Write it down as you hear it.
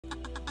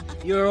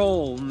You're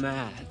all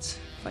mad.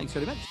 Thanks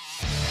very much.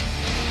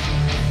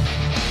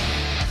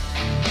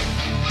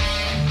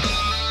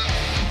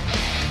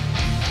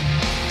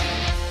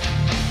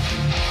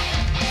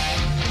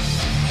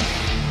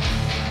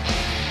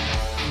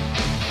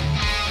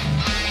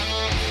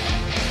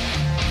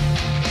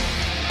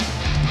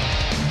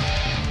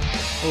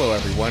 Hello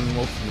everyone,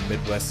 welcome to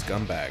Midwest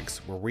Scumbags,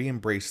 where we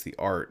embrace the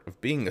art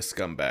of being a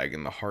scumbag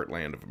in the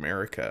heartland of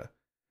America.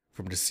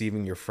 From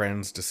deceiving your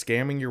friends to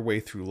scamming your way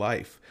through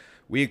life,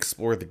 we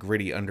explore the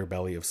gritty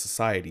underbelly of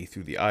society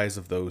through the eyes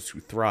of those who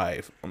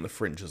thrive on the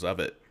fringes of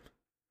it.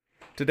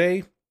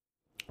 Today,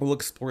 we'll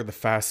explore the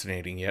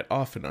fascinating yet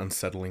often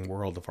unsettling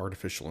world of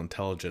artificial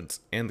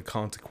intelligence and the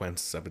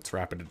consequences of its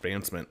rapid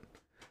advancement.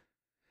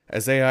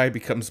 As AI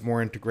becomes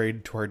more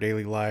integrated to our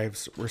daily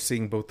lives, we're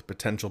seeing both the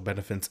potential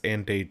benefits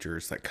and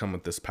dangers that come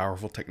with this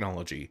powerful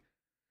technology.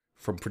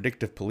 From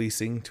predictive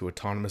policing to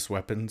autonomous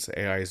weapons,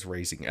 AI is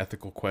raising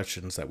ethical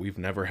questions that we've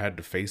never had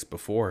to face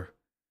before.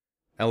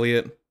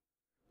 Elliot,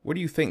 what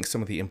do you think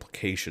some of the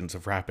implications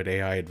of rapid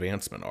AI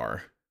advancement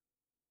are?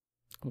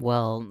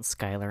 Well,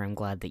 Skylar, I'm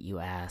glad that you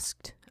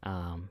asked,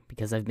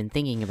 because I've been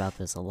thinking about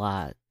this a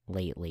lot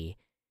lately,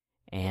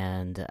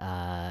 and,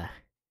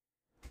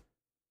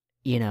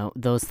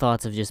 those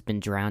thoughts have just been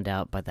drowned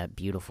out by that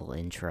beautiful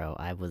intro.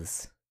 I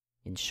was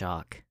in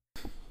shock.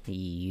 He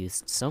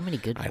used so many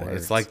good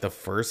words. It's like the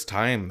first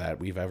time that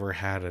we've ever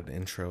had an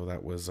intro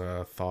that was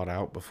thought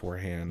out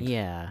beforehand.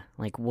 Yeah,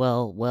 like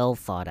well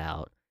thought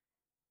out.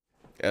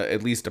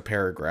 At least a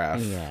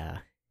paragraph. Yeah,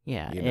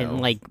 You and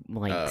know,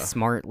 like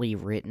smartly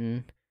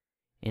written.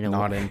 In a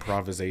not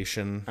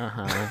improvisation.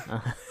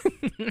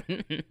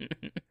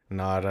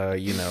 Not,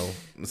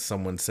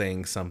 someone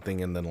saying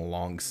something and then a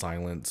long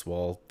silence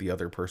while the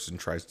other person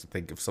tries to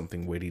think of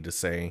something witty to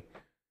say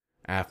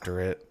after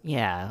it.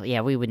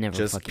 Yeah, we would never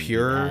just fucking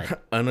pure, do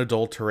that.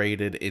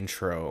 unadulterated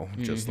intro,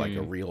 just like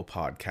a real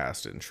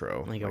podcast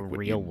intro. Like a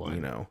real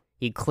one.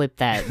 You clip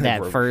that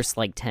Right. first,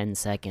 10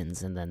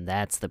 seconds, and then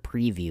that's the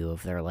preview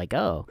of they're like,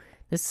 oh,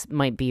 this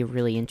might be a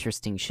really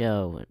interesting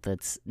show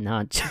that's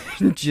not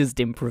just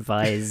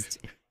improvised,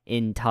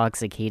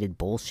 intoxicated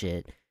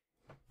bullshit.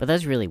 But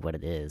that's really what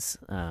it is.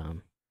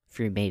 If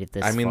you made it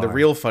this far. the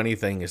real funny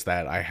thing is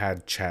that I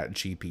had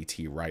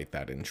ChatGPT write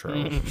that intro.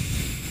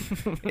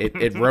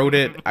 it wrote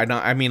it.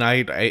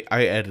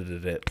 I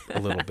edited it a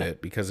little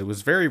bit because it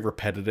was very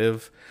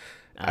repetitive.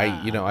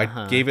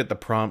 I gave it the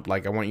prompt,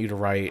 like, I want you to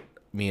write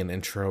me an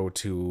intro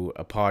to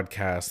a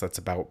podcast that's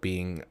about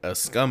being a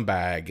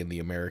scumbag in the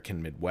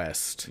American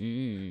Midwest.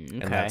 Okay,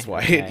 and that's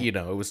why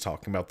it was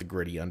talking about the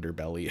gritty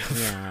underbelly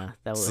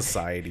of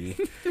society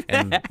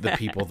and the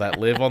people that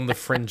live on the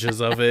fringes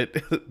of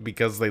it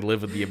because they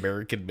live in the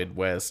American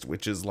Midwest,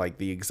 which is like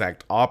the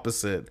exact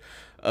opposite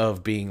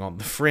of being on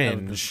the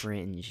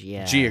fringe.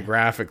 Yeah.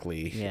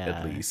 Geographically,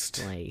 at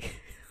least. Like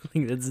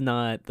that's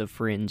not the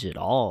fringe at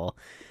all.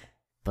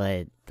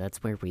 But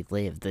that's where we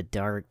live. The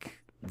dark,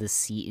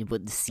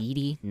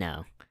 seedy?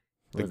 No.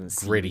 It wasn't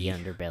gritty seedy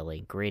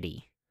underbelly.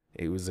 Gritty.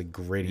 It was a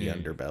gritty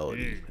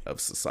underbelly of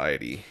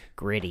society.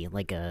 Gritty,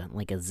 like a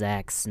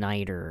Zack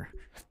Snyder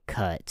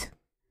cut.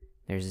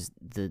 That's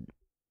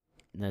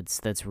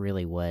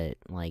really what,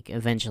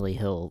 eventually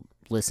he'll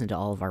listen to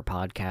all of our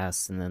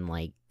podcasts and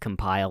then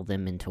compile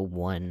them into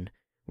one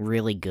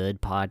really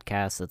good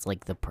podcast that's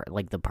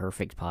the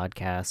perfect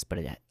podcast, but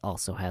it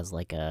also has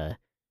a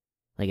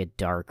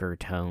darker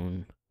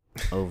tone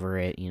over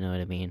it, you know what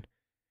I mean?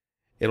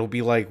 It'll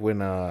be like when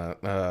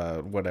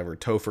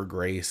Topher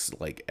Grace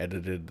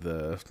edited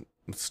the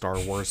Star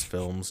Wars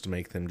films to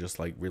make them just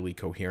really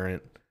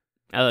coherent.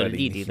 Oh, did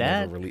he do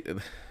that?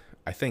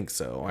 I think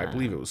so. I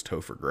believe it was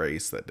Topher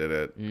Grace that did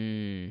it.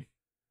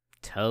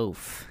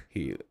 Toph.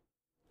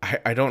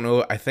 I don't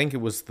know. I think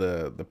it was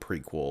the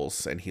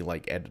prequels, and he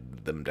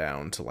edited them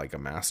down to a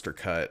master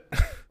cut.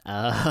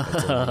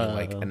 It's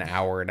only an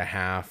hour and a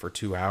half or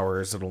 2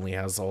 hours. It only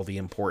has all the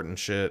important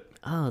shit.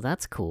 Oh,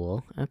 that's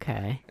cool.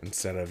 Okay.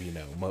 Instead of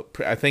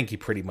I think he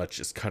pretty much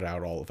just cut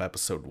out all of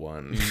episode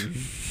 1,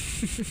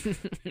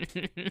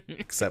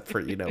 except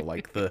for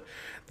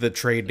the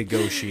trade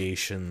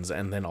negotiations,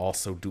 and then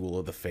also Duel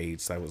of the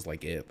Fates. That was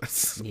it.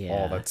 That's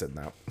all that's in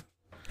that.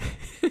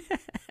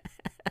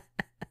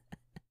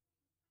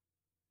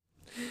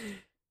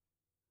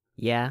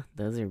 Yeah,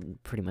 those are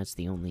pretty much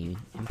the only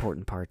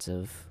important parts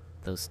of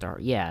those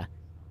Yeah,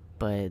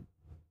 but,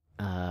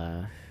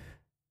 I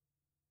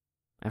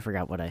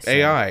forgot what I said.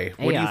 AI.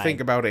 What do you think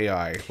about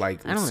AI? I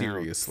don't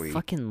seriously. know.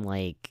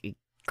 Fucking, it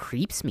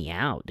creeps me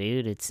out,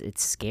 dude.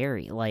 It's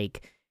scary.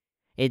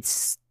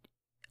 It's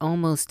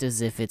almost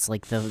as if it's,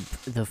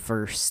 the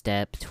first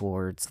step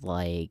towards,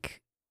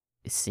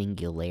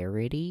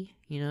 singularity.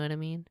 You know what I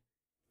mean?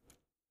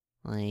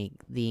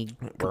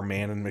 Where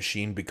man and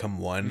machine become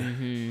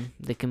one.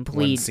 The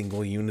complete one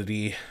single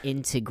unity.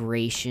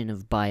 Integration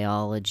of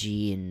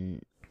biology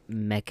and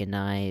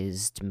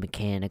mechanized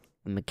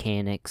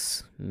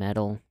mechanics,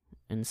 metal,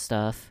 and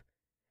stuff.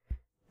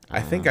 I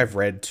think I've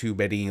read too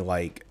many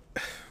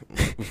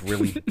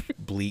really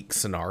bleak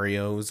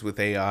scenarios with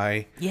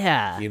AI.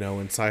 Yeah. You know,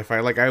 in sci-fi,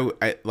 like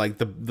I like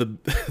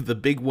the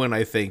big one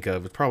I think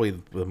of, probably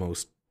the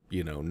most,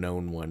 you know,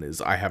 known one,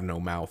 is I have no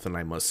mouth and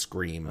I must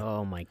scream.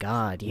 Oh my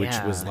god, yeah.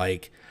 Which was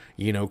like,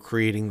 you know,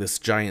 creating this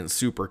giant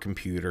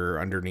supercomputer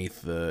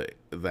underneath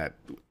that,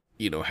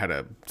 you know, had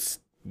a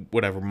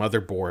whatever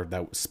motherboard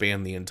that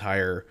spanned the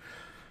entire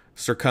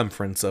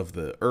circumference of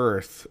the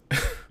earth.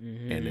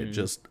 And it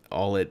just,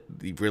 all it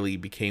really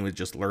became was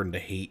just learn to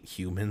hate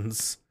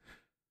humans.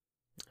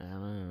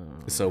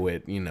 So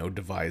it, you know,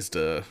 devised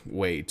a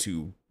way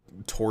to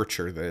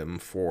torture them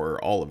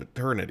for all of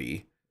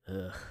eternity.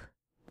 Ugh.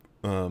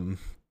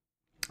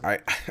 I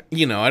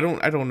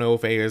don't know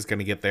if AI is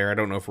gonna get there. I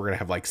don't know if we're gonna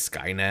have like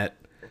Skynet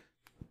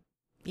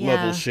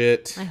level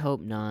shit. I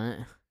hope not.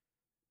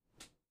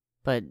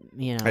 But,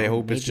 you know, I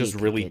hope it's just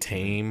it really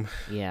tame.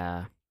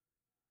 Yeah.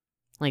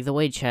 Like the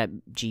way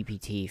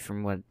ChatGPT,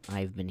 from what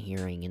I've been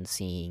hearing and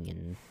seeing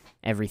and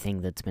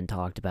everything that's been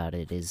talked about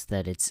it, is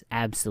that it's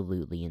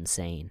absolutely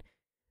insane,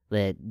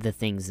 that the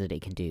things that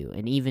it can do.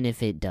 And even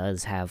if it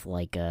does have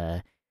like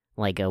a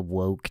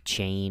woke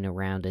chain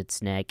around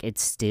its neck,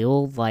 it's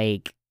still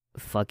like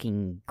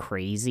fucking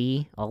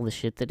crazy, all the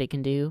shit that it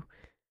can do.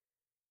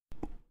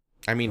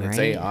 I mean, it's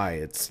Right? AI.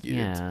 It's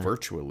Yeah.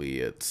 virtually,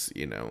 it's,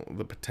 you know,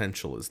 the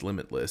potential is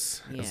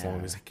limitless as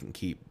long as it can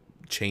keep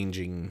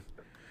changing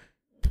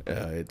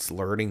its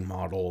learning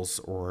models,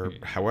 or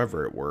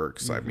however it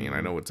works. I mean,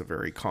 I know it's a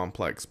very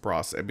complex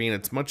process. I mean,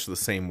 it's much the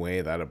same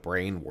way that a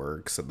brain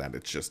works, and that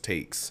it just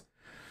takes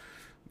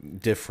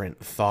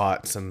different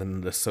thoughts and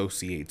then it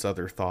associates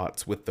other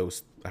thoughts with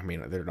those. I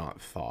mean, they're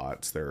not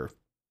thoughts, they're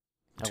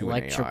to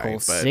Electrical an AI,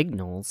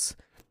 signals.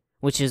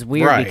 Which is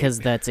weird Right. because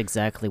that's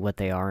exactly what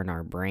they are in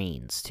our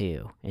brains,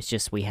 too. It's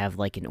just we have,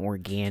 like, an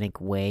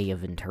organic way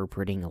of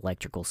interpreting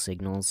electrical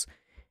signals,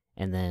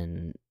 and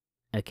then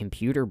a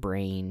computer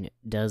brain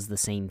does the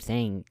same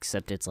thing,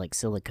 except it's like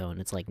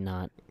silicone. It's, like,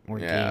 not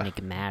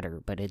organic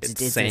matter, but it's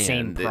the same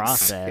sand.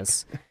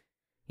 process.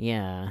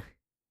 Yeah.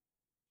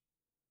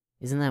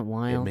 Isn't that It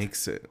wild?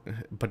 makes it,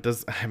 but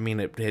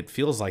it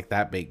feels like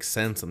that makes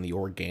sense, and the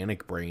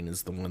organic brain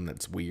is the one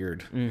that's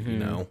weird, you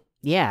know?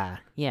 Yeah,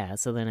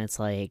 so then it's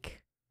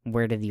like,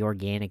 where did the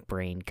organic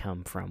brain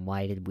come from?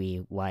 Why can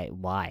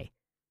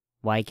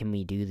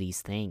we do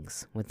these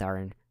things with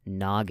our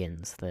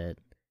noggins that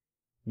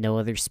no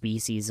other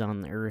species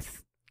on the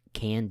Earth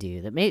can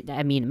do?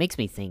 It makes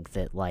me think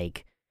that,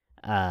 like,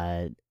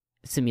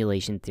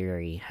 simulation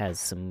theory has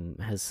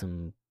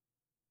some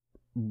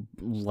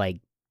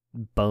like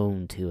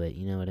bone to it,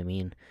 you know what I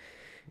mean?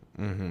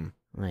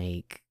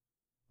 Like,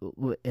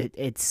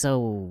 it's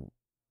so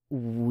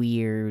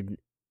weird.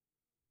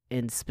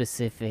 And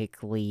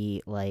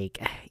specifically,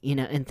 like, you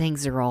know, and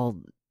things are all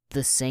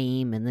the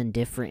same and then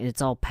different.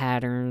 It's all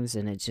patterns,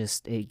 and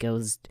it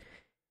goes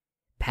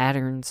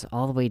patterns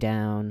all the way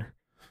down,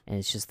 and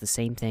it's just the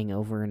same thing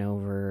over and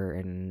over,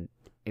 and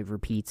it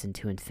repeats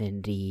into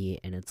infinity.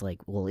 And it's like,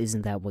 well,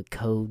 isn't that what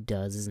code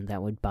does? Isn't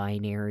that what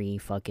binary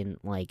fucking,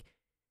 like,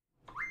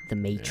 the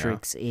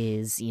Matrix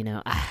is? You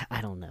know,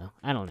 I don't know.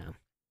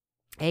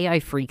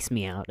 AI freaks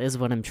me out, is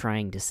what I'm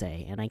trying to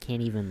say, and I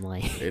can't even,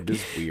 like... It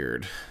is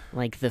weird.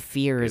 Like, the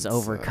fear is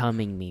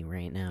overcoming me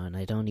right now, and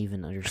I don't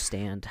even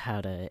understand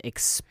how to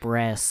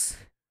express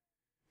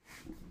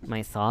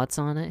my thoughts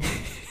on it.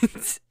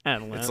 I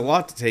don't know. It's a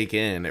lot to take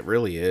in, it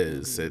really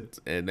is.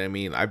 And I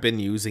mean, I've been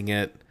using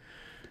it,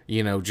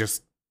 you know,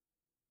 just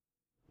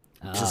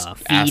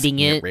feeding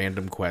it,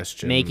 random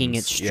questions. making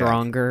it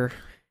stronger. Yeah.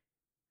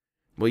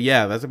 Well,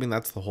 yeah,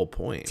 that's the whole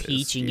point.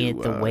 Teaching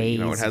it the ways.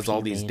 You know, it has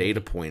all these humanity.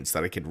 data points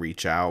that I could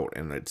reach out,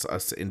 and it's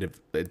us.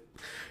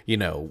 You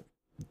know,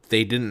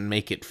 they didn't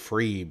make it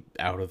free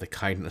out of the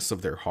kindness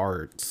of their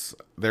hearts.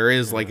 There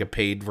is like a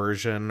paid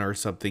version or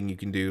something you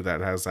can do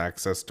that has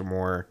access to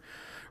more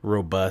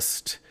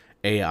robust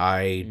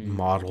AI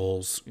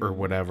models or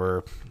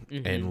whatever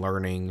and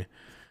learning.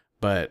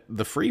 But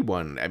the free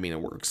one, I mean,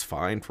 it works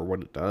fine for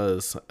what it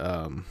does.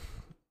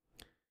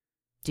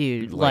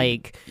 Dude,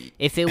 like,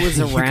 if it was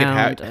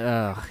around,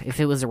 if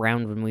it was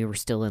around when we were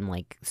still in,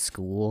 like,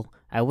 school,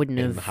 I wouldn't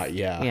have,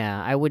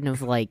 I wouldn't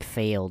have, like,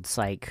 failed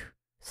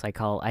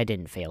I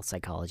didn't fail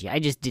psychology. I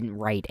just didn't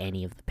write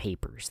any of the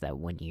papers that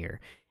one year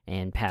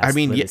and passed. I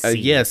mean, with a C.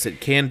 yes, it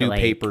can do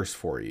like, papers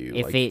for you.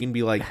 if Like, it- you can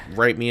be like,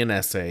 write me an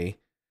essay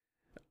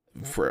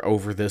for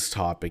over this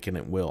topic, and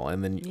it will.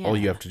 And then all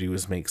you have to do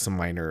is make some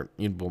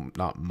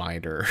not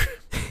minor,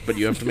 but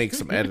you have to make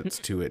some edits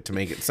to it to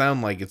make it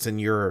sound like it's in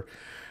your...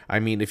 I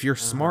mean, if you're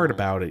smart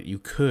about it, you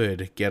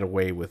could get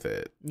away with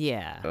it.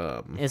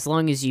 Yeah. As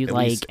long as you, at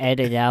like, least-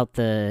 edit out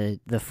the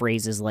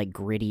phrases like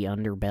gritty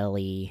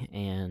underbelly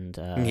and,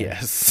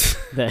 Yes.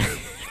 the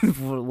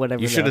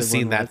whatever. You the should other have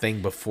seen one that was.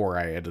 thing before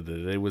I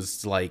edited it. It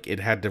was like,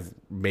 it had to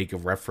make a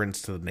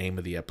reference to the name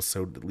of the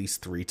episode at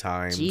least 3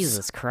 times.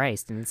 Jesus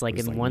Christ. And it's like It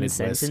was in one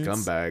Midwest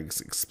sentence.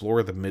 Scumbags.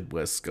 Explore the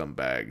Midwest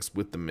Scumbags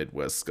with the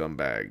Midwest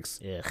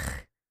Scumbags. Ugh.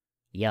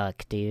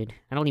 Yuck, dude.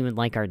 I don't even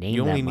like our name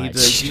You that only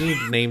much. need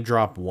to name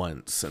drop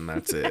once, and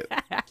that's it.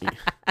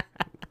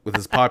 with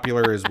as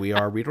popular as we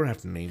are, we don't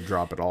have to name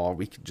drop at all.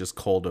 We could just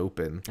cold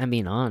open. I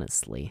mean,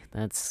 honestly,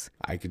 that's...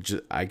 I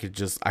could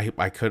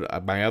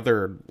my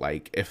other,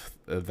 like, if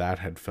that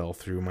had fell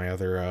through, my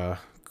other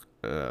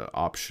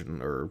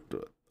option or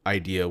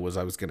idea was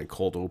I was going to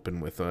cold open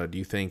with, do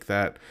you think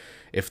that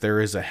if there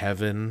is a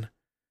heaven,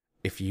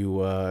 if you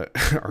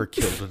are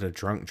killed in a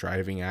drunk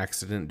driving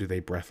accident, do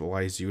they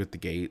breathalyze you at the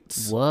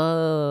gates?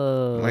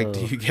 Whoa. Like,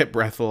 do you get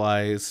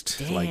breathalyzed?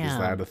 Damn, like, is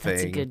that a thing?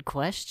 That's a good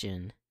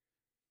question.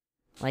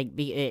 Like,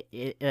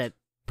 it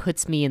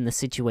puts me in the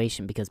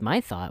situation, because my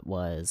thought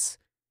was,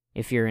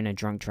 if you're in a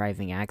drunk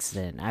driving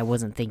accident, I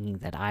wasn't thinking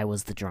that I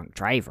was the drunk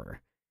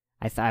driver.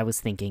 I was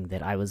thinking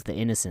that I was the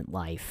innocent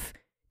life,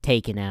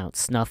 taken out,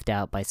 snuffed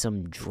out by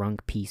some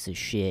drunk piece of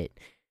shit,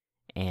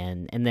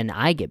 and then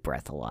I get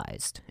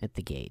breathalyzed at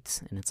the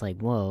gates, and it's like,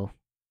 whoa.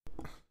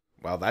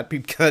 Wow, that'd be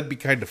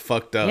kind of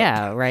fucked up.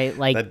 Yeah, right.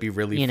 Like, that'd be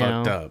really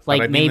fucked up. Like,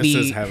 but I mean, maybe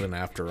this is heaven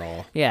after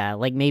all. Yeah,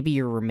 like maybe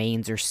your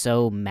remains are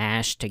so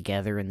mashed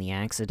together in the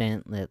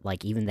accident that,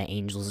 like, even the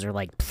angels are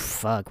like,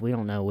 fuck, we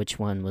don't know which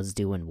one was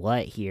doing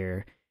what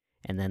here.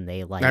 And then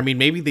they, like... I mean,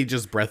 maybe they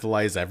just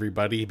breathalyze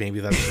everybody.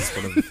 Maybe that's just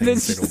one of the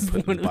things they don't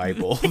put in the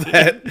Bible.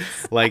 That,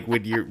 like,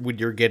 when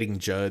you're getting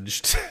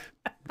judged,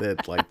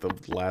 that, like, the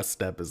last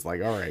step is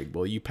like, all right,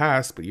 well, you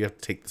passed, but you have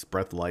to take this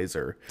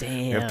breathalyzer.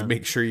 Damn. You have to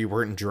make sure you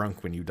weren't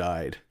drunk when you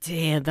died.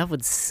 Damn, that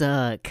would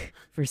suck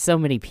for so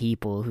many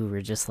people who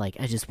were just like,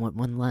 I just want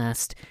one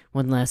last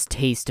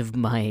taste of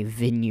my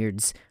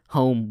vineyard's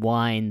home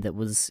wine that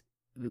was,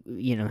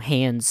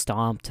 hand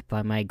stomped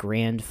by my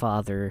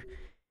grandfather.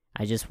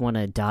 I just want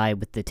to die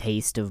with the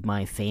taste of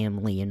my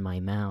family in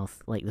my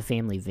mouth, like the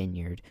family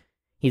vineyard.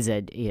 He's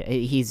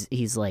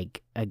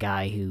like a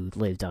guy who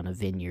lived on a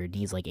vineyard.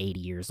 He's like 80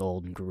 years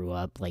old and grew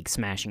up like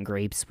smashing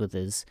grapes with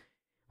his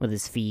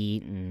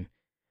feet and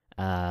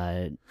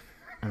I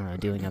don't know,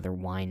 doing other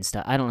wine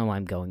stuff. I don't know why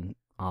I'm going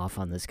off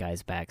on this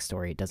guy's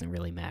backstory. It doesn't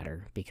really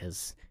matter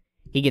because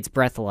he gets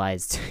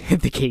breathalyzed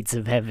at the gates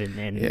of heaven,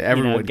 and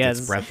everyone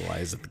gets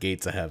breathalyzed at the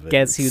gates of heaven.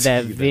 Guess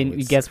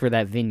where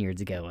that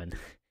vineyard's going?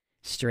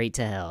 Straight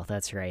to hell.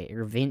 That's right.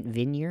 Or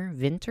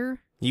Vinter?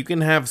 You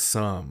can have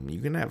some.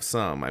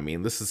 I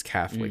mean, this is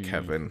Catholic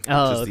heaven, which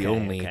is the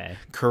only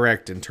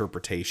correct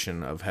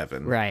interpretation of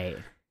heaven. Right.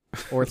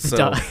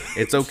 So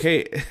it's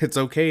okay. It's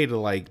okay to,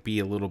 like, be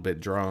a little bit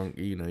drunk.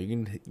 You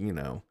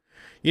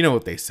know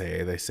what they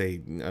say. They say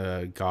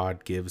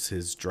God gives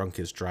his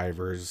drunkest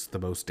drivers the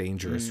most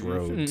dangerous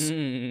roads.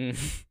 And,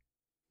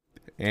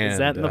 is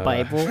that in the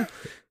Bible?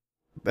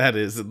 That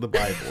is in the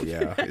Bible,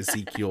 yeah.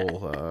 Ezekiel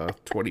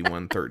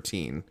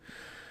 21:13.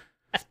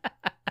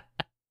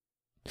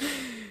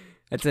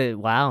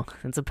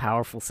 That's a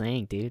powerful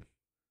saying, dude.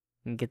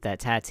 I can get that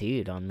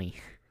tattooed on me.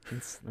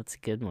 That's a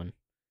good one.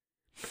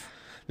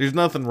 There's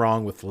nothing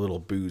wrong with a little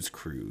booze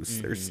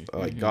cruise. There's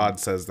God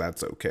says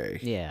that's okay.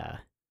 Yeah.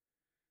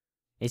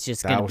 It's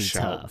just gonna be tough.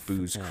 Thou shalt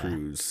booze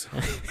cruise.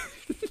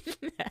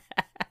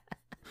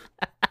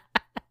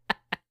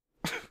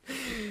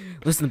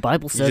 Listen, the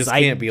Bible says you just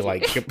can't be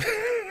like...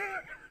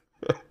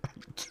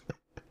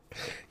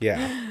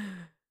 Yeah.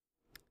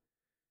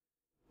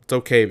 It's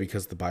okay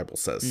because the Bible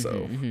says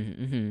so.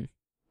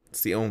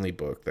 It's the only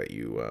book that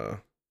you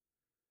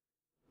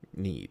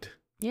need.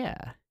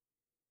 Yeah.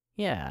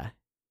 Yeah.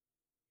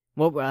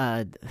 Well,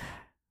 where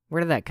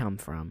did that come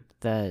from?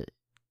 The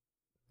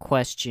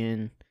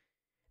question...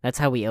 That's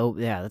how we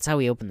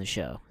open the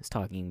show. It's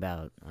talking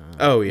about.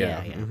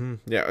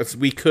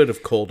 We could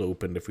have cold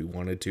opened if we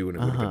wanted to, and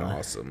it would have been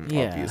awesome.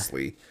 Yeah.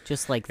 Obviously,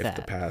 just like if that.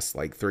 The past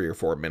 3 or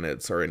 4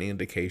 minutes are any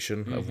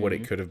indication of what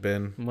it could have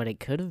been. What it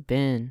could have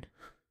been.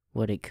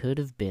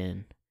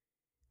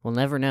 We'll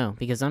never know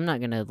because I'm not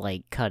gonna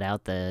cut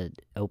out the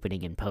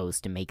opening in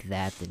post and make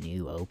that the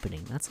new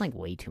opening. That's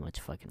way too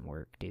much fucking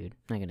work, dude.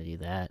 I'm not gonna do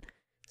that.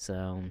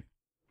 So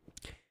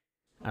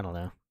I don't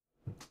know.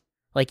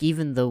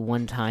 Even the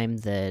one time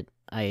that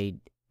I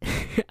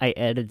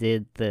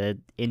edited the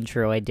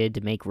intro I did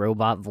to make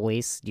robot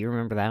voice. Do you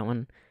remember that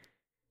one?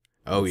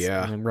 Oh,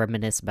 yeah. And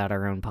reminisce about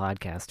our own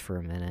podcast for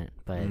a minute.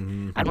 But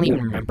I don't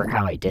even remember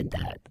how I did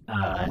that.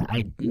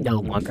 I no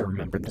longer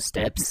remember the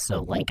steps,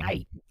 so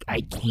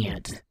I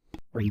can't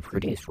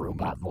reproduce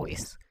robot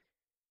voice.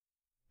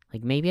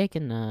 Maybe I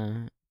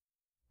can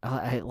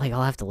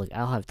I'll have to look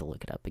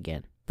it up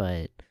again,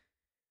 but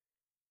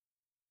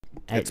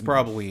it's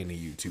probably in a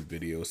YouTube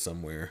video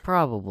somewhere.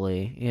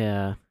 Probably,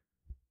 yeah.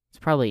 It's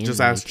probably in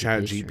just ask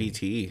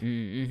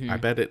ChatGPT. I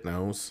bet it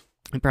knows.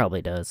 It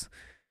probably does.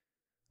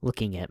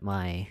 Looking at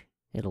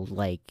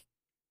it'll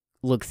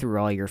look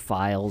through all your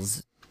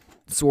files,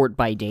 sort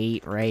by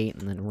date, right,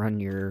 and then run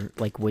your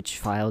which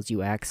files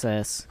you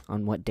access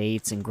on what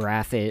dates and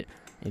graph it,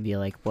 and be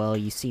like, well,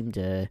 you seem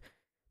to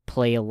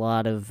play a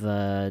lot of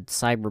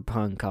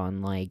Cyberpunk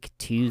on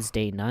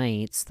Tuesday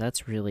nights.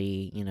 That's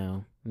really,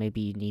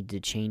 maybe you need to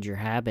change your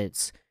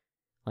habits.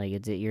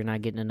 You're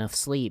not getting enough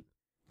sleep.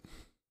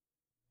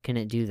 Can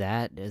it do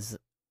that?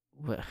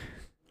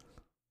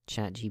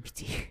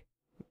 ChatGPT.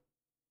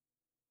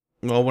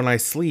 Well, when I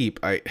sleep,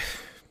 I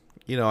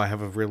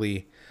have a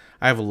really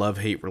I have a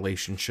love-hate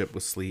relationship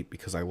with sleep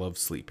because I love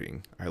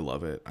sleeping. I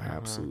love it. I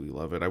absolutely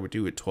love it. I would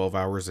do it 12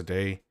 hours a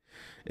day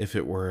if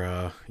it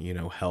were,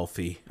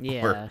 healthy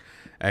or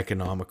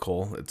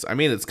economical.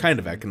 It's kind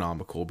of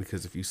economical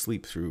because if you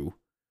sleep through,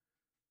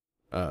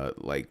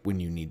 like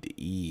when you need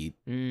to eat,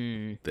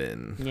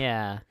 then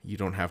you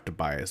don't have to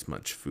buy as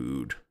much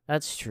food.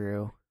 That's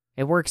true.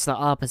 It works the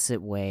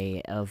opposite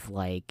way of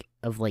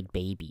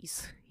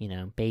babies.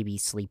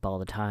 Babies sleep all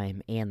the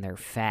time and they're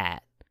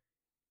fat.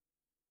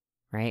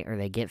 Right? Or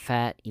they get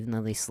fat even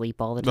though they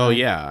sleep all the time. Well,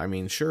 yeah,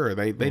 sure,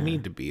 they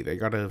need to be. They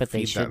gotta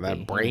feed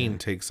that brain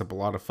takes up a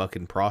lot of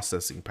fucking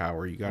processing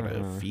power. You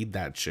gotta feed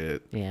that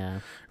shit.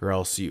 Yeah. Or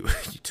else you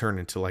turn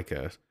into like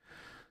a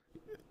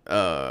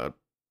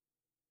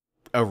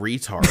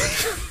retard.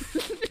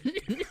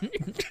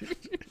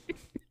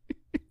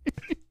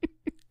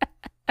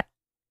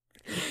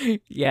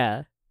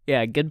 Yeah.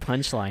 Yeah, good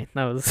punchline.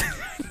 That was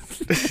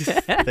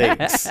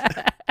Thanks.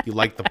 You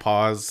like the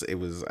pause? It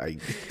was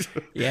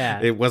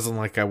Yeah. It wasn't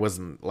like I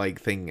wasn't like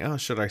thinking, oh,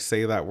 should I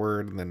say that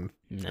word? And then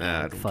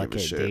I don't give a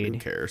shit. Dude. Who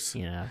cares?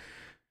 Yeah.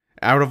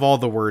 Out of all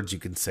the words you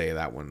can say,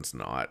 that one's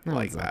not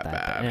that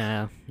bad.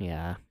 Yeah.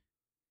 Yeah.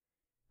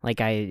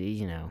 Like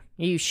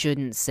you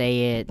shouldn't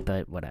say it,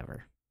 but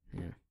whatever.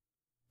 Yeah.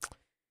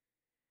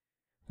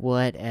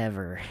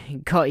 Whatever.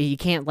 You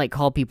can't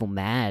call people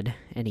mad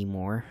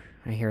anymore.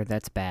 I hear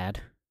that's bad.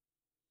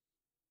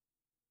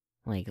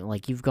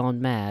 Like you've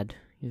gone mad.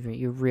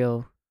 You're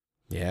real.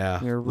 Yeah.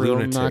 You're a real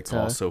lunatic nutta.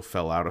 Also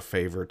fell out of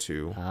favor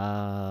too.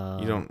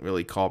 You don't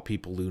really call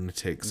people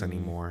lunatics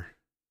anymore.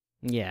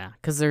 Yeah,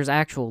 because there's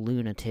actual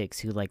lunatics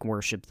who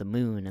worship the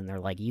moon, and they're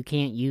like, you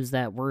can't use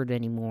that word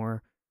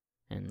anymore.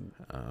 And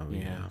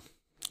yeah,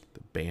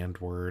 the banned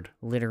word.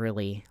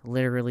 Literally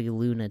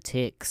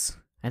lunatics.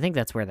 I think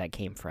that's where that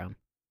came from.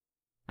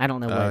 I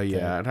don't know what.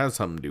 Yeah, it has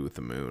something to do with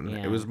the moon.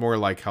 Yeah. It was more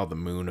like how the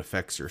moon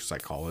affects your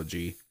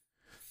psychology,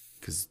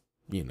 because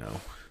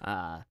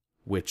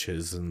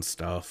witches and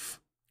stuff.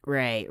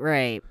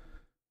 Right.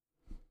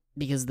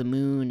 Because the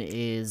moon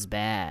is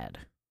bad.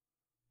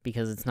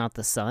 Because it's not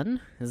the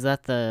sun? Is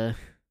that the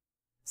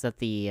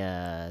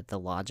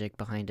logic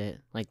behind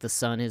it? Like the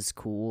sun is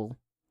cool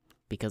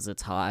because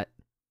it's hot?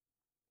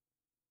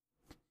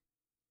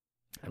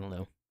 I don't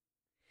know.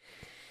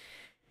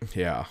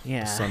 Yeah.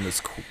 The sun is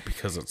cool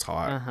because it's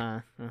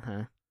hot.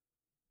 Uh-huh.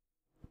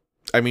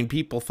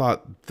 People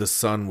thought the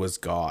sun was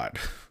God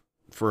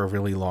for a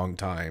really long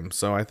time.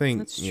 So I think,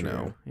 that's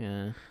true.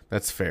 Yeah.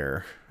 That's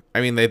fair.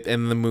 And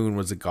the moon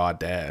was a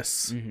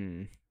goddess.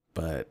 Mm-hmm.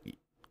 But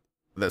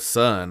the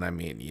sun,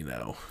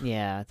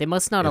 Yeah, they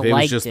must not have liked it. If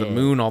it was just the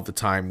moon all the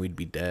time, we'd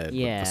be dead.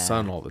 Yeah. But the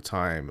sun all the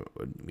time,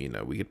 we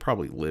could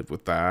probably live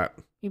with that.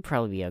 You'd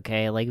probably be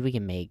okay. We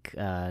can make,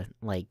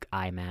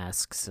 eye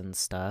masks and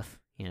stuff.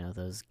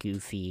 Those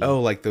goofy... Oh,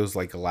 like those,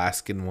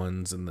 Alaskan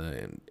ones in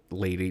the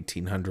late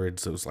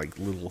 1800s. Those,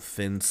 little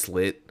thin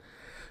slit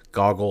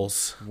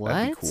goggles. What?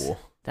 That'd be cool.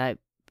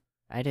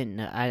 I didn't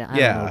know. I don't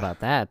know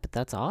about that, but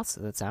that's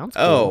awesome. That sounds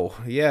cool. Oh,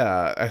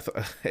 yeah.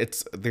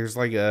 There's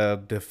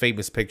the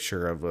famous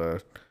picture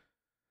of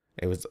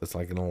it's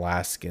like an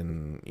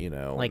Alaskan,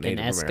 like Native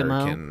an Eskimo?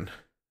 American.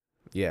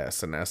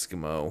 Yes, an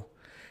Eskimo.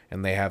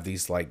 And they have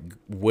these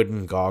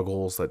wooden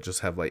goggles that just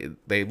have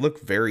they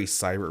look very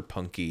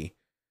cyberpunky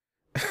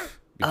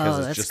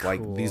because it's just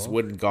cool. these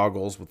wooden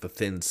goggles with the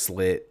thin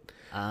slit.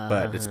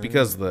 But it's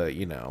because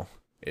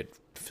it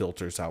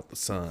filters out the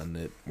sun.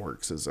 It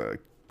works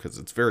because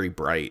it's very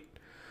bright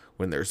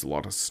when there's a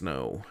lot of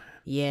snow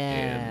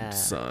and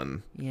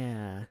sun.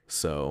 Yeah.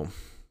 So.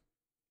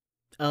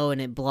 Oh, and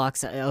it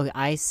blocks out. Oh,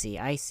 I see.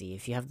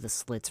 If you have the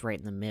slits right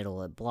in the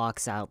middle, it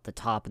blocks out the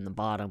top and the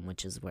bottom,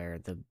 which is where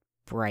the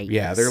brightness.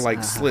 Yeah,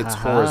 they're slits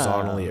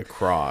horizontally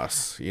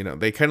across.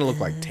 They kind of look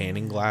like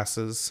tanning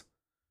glasses.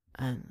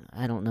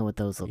 I don't know what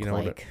those look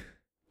like.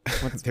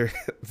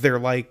 They're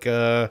like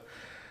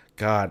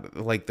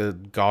like the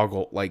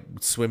goggle,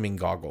 swimming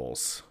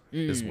goggles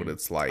is what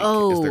it's like.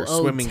 Oh, is there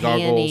swimming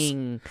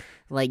tanning,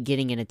 goggles?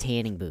 Getting in a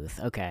tanning booth.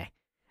 Okay.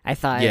 I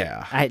thought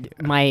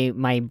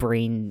my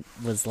brain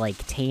was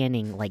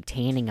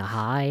tanning a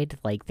hide.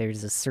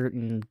 There's a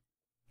certain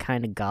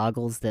kind of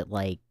goggles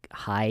that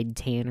hide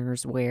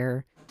tanners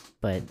wear,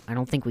 but I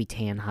don't think we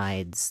tan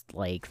hides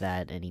like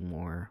that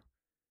anymore.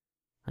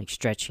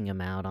 Stretching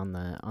them out on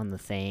the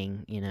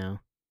thing, You know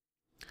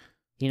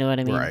what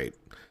I mean? Right.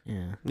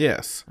 Yeah.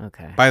 Yes.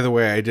 Okay. By the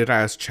way, I did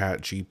ask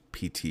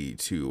ChatGPT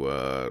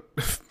to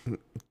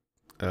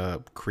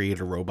create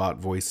a robot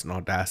voice in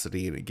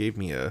Audacity, and it gave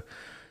me a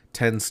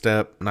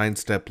 10-step,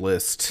 9-step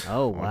list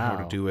on how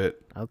to do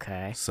it.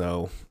 Okay.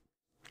 So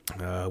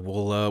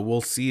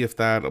we'll see if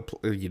that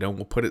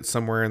we'll put it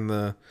somewhere in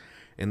the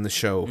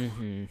show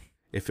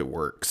if it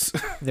works.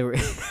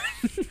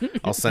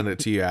 I'll send it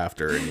to you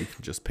after, and you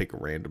can just pick a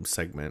random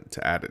segment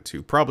to add it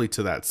to. Probably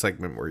to that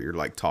segment where you're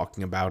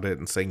talking about it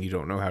and saying you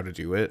don't know how to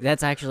do it.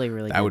 That's actually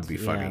really good. That would be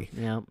funny.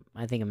 Yeah,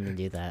 I think I'm gonna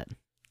do that.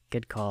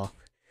 Good call.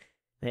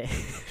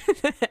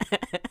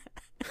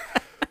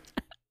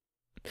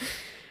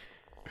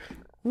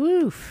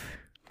 Woof.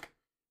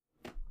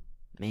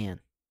 man.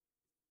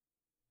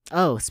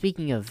 Oh,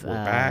 speaking of We're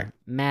back.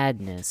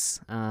 madness,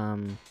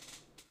 the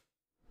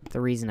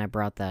reason I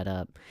brought that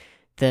up,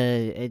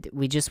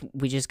 we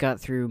just got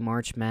through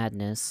March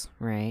Madness,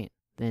 right?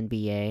 The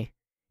NBA.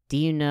 Do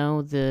you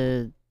know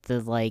the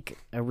like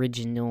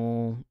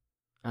original,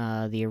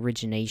 the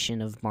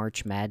origination of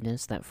March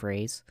Madness? That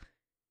phrase?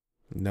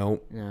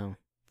 Nope. No.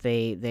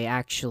 They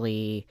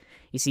actually,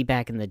 you see,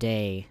 back in the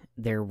day,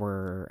 there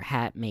were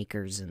hat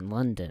makers in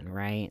London,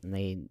 right?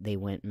 And they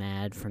went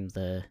mad from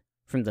the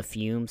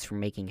fumes from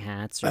making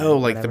hats. Or Oh,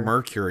 like whatever. the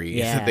mercury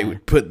Yeah. that they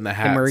would put in the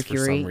hats The mercury,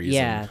 for some reason.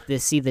 yeah.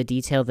 The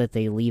detail that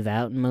they leave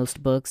out in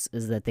most books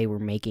is that they were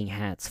making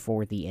hats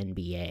for the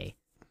NBA.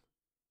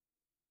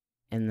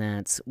 And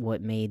that's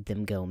what made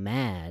them go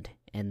mad.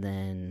 And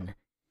then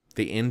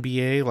The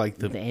NBA, like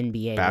the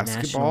NBA, basketball?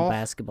 the National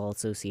Basketball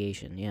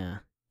Association, yeah.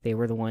 They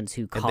were the ones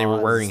who caused... And they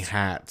were wearing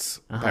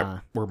hats Uh-huh.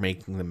 that were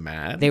making them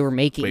mad? They were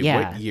making... Wait,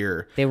 yeah. what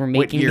year? They were What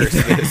making... year is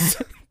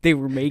this? They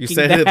were making You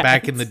said it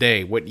back in the that.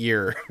 day. What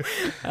year?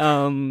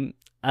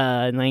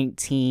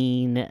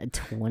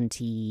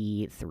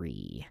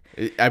 1923.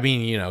 I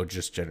mean, you know,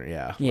 just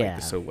yeah. Yeah.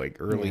 Like, so like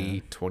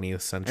early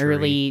 20th century.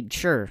 Early,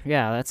 sure.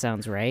 Yeah, that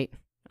sounds right.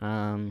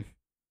 20,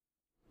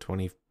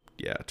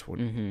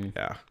 Mhm.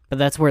 yeah. But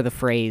that's where the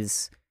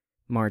phrase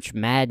March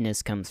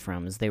Madness comes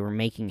from, is they were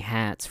making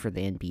hats for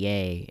the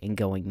NBA and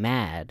going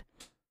mad.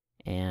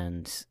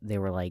 And they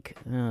were like,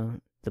 oh,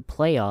 the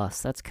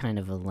playoffs, that's kind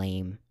of a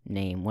lame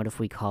name. What if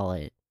we call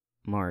it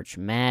March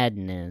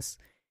Madness?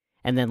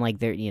 And then, like,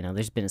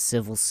 there's been a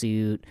civil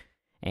suit,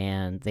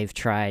 and they've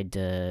tried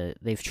to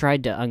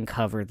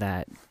uncover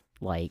that,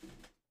 like,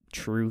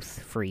 truth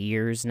for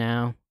years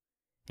now.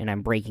 And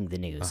I'm breaking the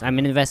news. I'm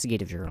an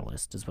investigative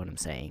journalist, is what I'm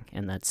saying,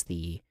 and that's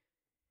the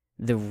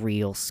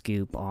real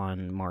scoop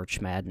on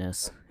March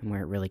Madness and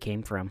where it really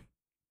came from.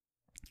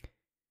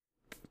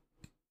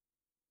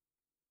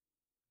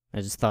 I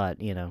just thought,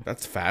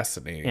 That's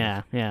fascinating.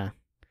 Yeah.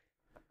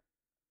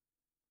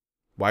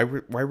 Why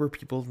were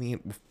people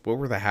what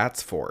were the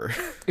hats for?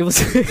 It was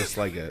just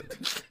like a.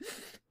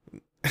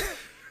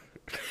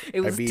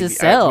 It was I mean, to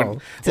sell.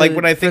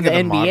 When I think of the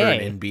NBA.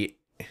 modern NBA.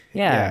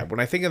 Yeah. When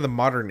I think of the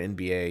modern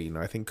NBA,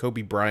 I think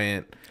Kobe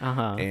Bryant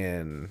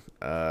and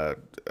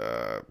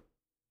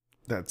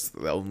that's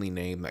the only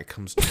name that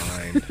comes to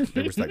mind.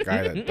 There was that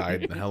guy that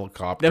died in the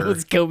helicopter. That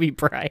was Kobe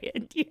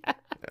Bryant. Yeah.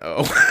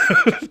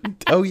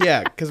 Oh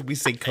yeah, because we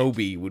say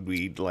Kobe when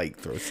we like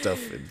throw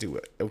stuff into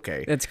it.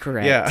 Okay, That's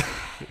correct. Yeah,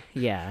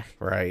 Yeah.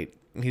 right.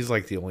 He's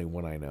like the only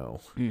one I know.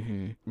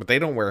 Mm-hmm. But they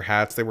don't wear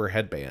hats; they wear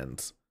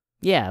headbands.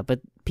 Yeah, but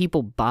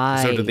people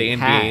buy. So did the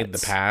NBA in the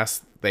hats.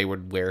 past? They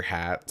would wear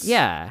hats.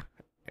 Yeah.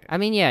 I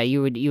mean, yeah,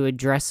 you would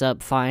dress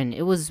up fine.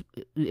 It was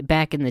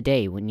back in the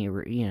day when you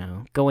were,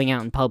 going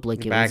out in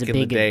public. It was a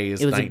big deal.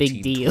 It was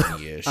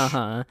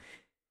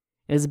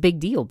a big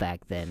deal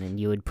back then, and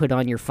you would put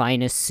on your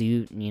finest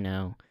suit,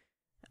 and,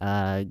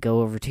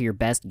 go over to your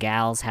best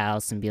gal's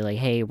house and be like,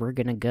 "Hey, we're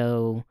gonna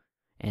go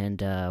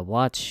and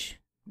watch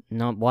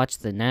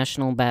the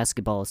National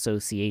Basketball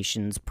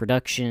Association's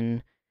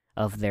production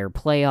of their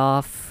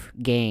playoff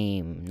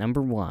game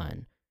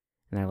 #1."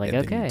 And they're like,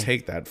 and okay. then you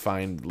take that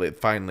fine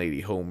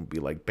lady home and be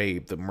like,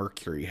 babe, the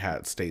mercury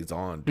hat stays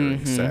on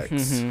during sex.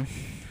 Mm-hmm.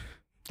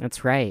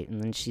 That's right.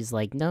 And then she's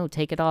like, no,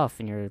 take it off.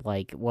 And you're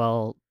like,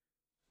 well,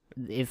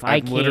 if I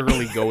I'm can't...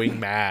 literally going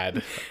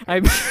mad.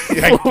 I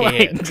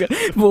can't.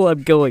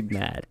 I'm going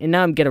mad. And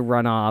now I'm going to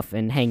run off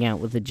and hang out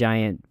with a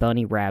giant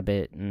bunny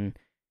rabbit and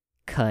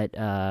cut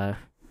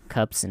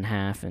cups in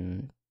half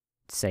and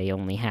say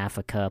only half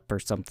a cup or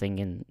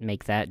something and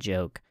make that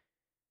joke.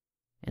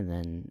 And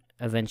then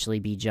eventually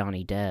be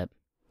Johnny Depp.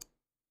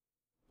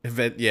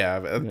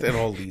 It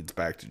all leads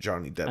back to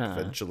Johnny Depp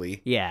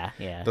eventually. Yeah.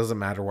 Doesn't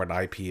matter what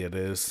IP it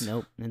is.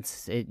 Nope.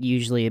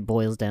 Usually it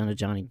boils down to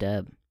Johnny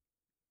Depp.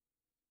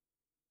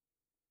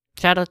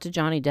 Shout out to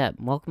Johnny Depp.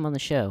 Welcome on the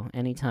show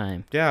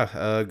anytime.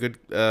 Yeah,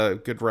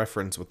 good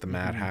reference with the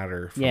Mad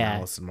Hatter from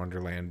Alice in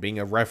Wonderland being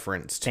a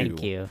reference to.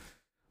 Thank you.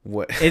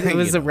 What it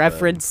was a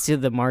reference to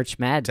the March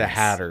Madness. To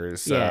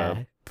hatters.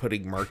 Yeah.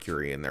 Putting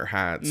mercury in their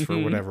hats for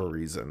whatever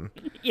reason.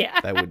 Yeah.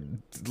 That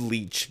would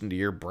leach into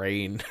your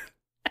brain.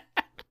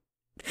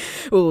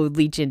 Well, it would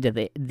leach into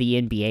the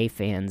NBA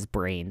fans'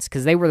 brains,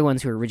 because they were the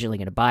ones who were originally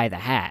going to buy the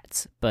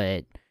hats,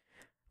 but,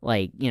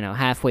 like,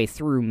 halfway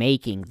through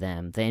making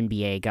them, the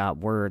NBA got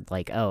word,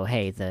 like, oh,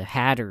 hey, the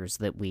hatters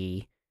that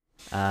we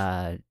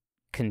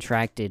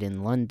contracted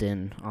in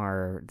London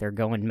they're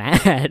going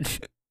mad.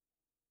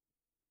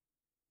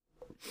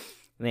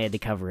 They had to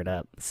cover it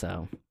up,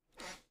 so...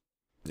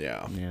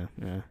 Yeah.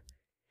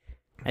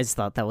 I just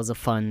thought that was a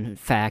fun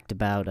fact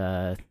about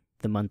the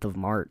month of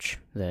March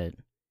that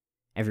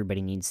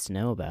everybody needs to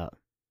know about.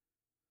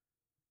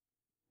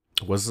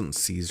 Wasn't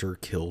Caesar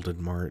killed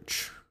in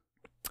March?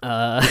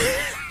 Yeah,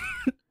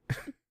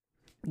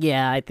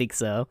 I think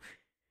so.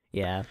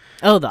 Yeah.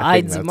 Oh, the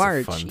Ides of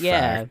March.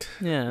 Fact.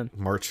 Yeah.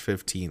 March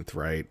 15th,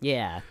 right?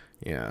 Yeah.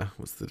 Yeah,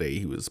 was the day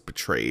he was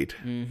betrayed.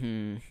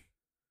 Mm-hmm.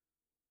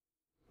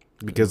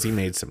 Because he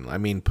made some. I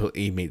mean,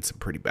 he made some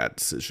pretty bad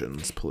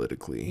decisions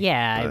politically.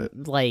 Yeah,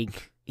 but...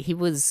 like he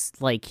was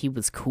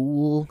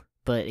cool,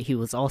 but he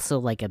was also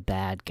like a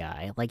bad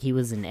guy. Like he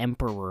was an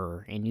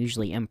emperor, and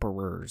usually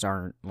emperors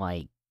aren't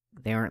like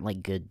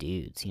good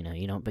dudes. You know,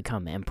 you don't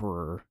become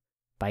emperor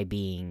by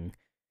being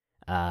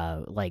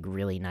like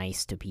really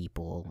nice to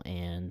people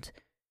and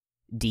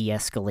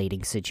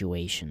de-escalating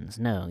situations.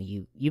 No,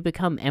 you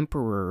become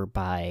emperor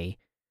by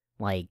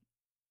like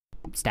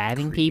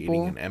stabbing creating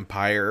people, an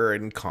empire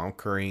and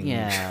conquering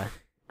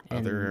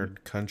other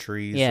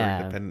countries or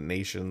independent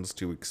nations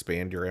to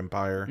expand your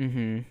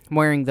empire.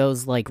 Wearing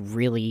those like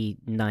really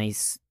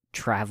nice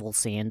travel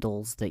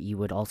sandals that you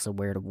would also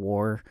wear to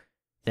war,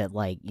 that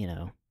like, you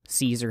know,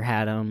 Caesar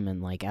had them,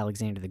 and like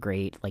Alexander the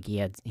Great, like he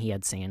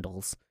had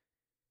sandals,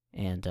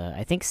 and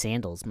I think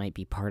sandals might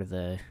be part of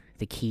the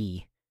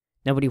key.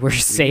 Nobody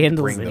wears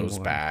sandals anymore. Those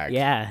back.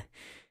 Yeah.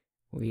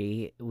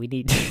 We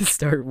need to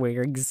start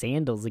wearing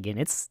sandals again.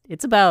 It's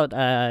about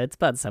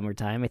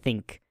summertime. I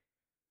think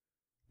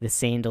the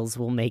sandals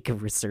will make a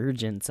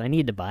resurgence. I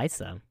need to buy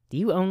some. Do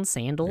you own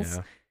sandals?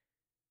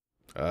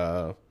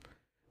 Yeah.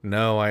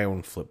 No, I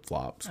own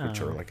flip-flops, which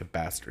are like a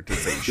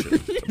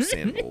bastardization of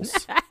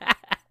sandals.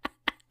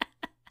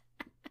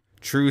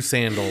 True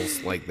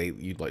sandals, like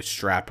you like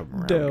strap them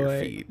around your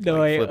feet. No,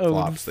 like I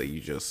flip-flops that you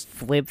just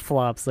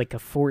flip-flops like a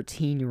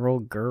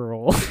 14-year-old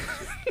girl.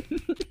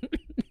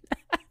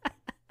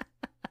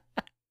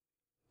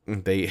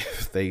 They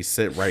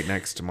sit right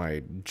next to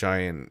my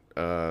giant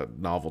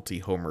novelty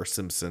Homer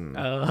Simpson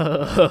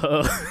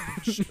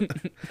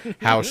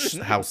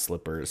house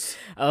slippers.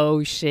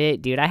 Oh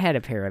shit, dude! I had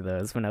a pair of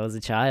those when I was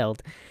a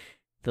child.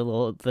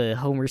 The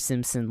Homer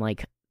Simpson,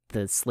 like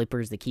the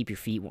slippers that keep your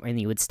feet warm, and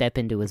you would step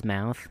into his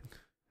mouth.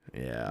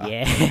 Yeah.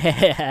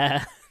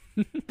 Yeah.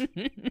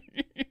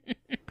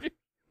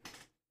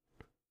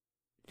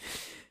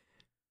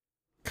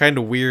 Kind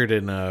of weird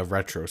in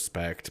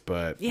retrospect,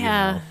 but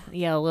yeah,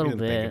 a little we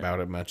didn't think about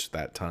it much at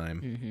that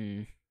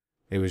time.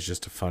 It was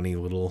just a funny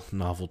little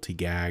novelty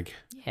gag.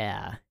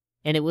 Yeah,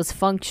 and it was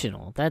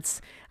functional.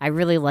 I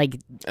really like.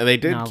 And they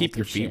did keep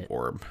your feet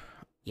warm.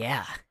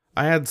 Yeah,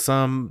 I had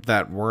some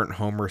that weren't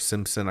Homer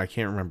Simpson. I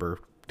can't remember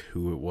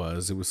who it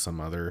was. It was some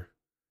other.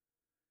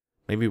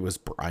 Maybe it was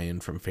Brian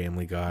from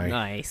Family Guy.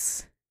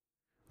 Nice.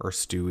 Or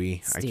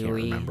Stewie. I can't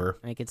remember.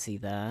 I could see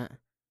that.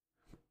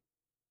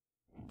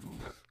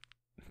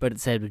 But it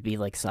said it would be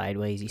like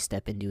sideways. You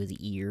step into his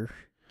ear.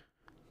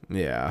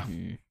 Yeah.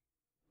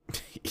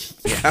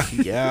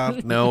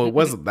 Yeah. No, it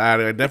wasn't that.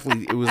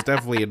 It was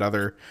definitely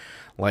another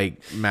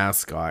like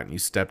mascot, and you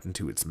stepped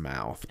into its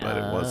mouth, but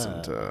it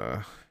wasn't.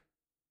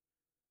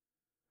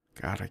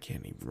 God, I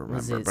can't even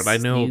remember. But I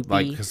know, Snoopy?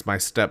 like, because my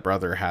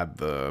stepbrother had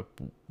the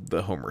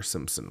Homer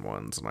Simpson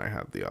ones, and I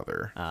had the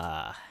other.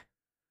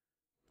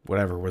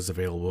 Whatever was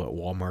available at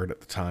Walmart at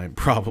the time,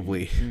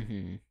 probably.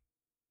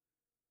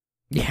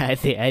 Yeah, I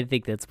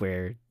think that's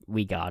where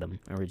we got them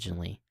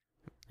originally.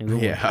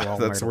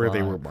 That's where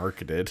they were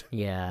marketed.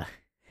 Yeah.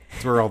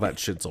 That's where all that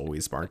shit's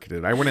always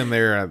marketed. I went in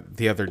there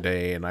the other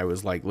day, and I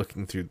was like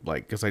looking through,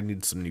 like, because I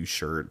need some new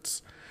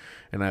shirts,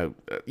 and I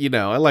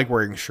like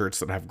wearing shirts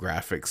that have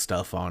graphic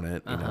stuff on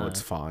it. You know,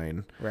 it's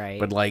fine. Right.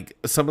 But like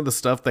some of the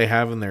stuff they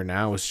have in there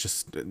now is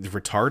just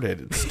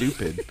retarded. It's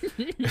stupid.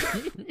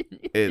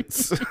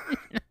 It's.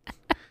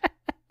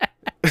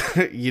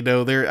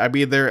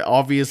 There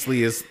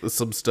obviously is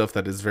some stuff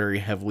that is very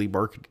heavily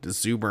marketed to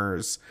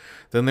Zoomers.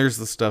 Then there's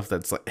the stuff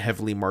that's like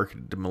heavily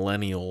marketed to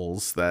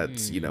millennials.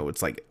 That's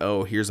it's like,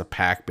 oh, here's a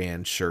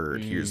Pac-Man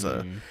shirt. Here's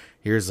a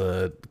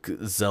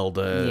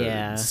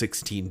Zelda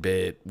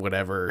 16-bit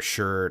whatever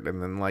shirt.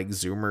 And then like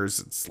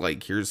Zoomers, it's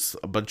like, here's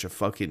a bunch of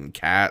fucking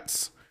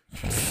cats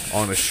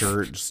on a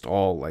shirt. Just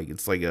all like,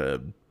 it's like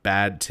a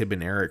bad Tim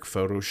and Eric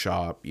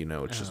Photoshop.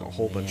 It's just a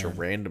whole bunch of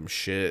random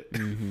shit.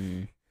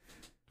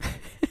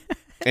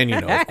 And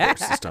of course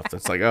the stuff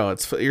that's like, oh,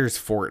 here's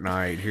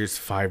Fortnite, here's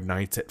Five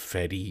Nights at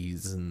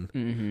Freddy's, and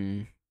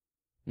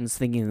I was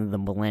thinking of the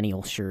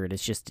millennial shirt.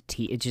 It's just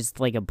it's just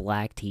like a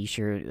black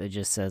T-shirt that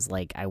just says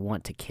like "I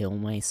want to kill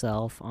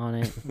myself" on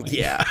it. Like...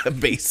 Yeah,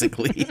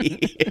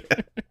 basically.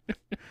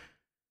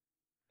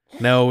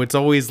 No, it's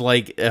always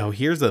like, oh,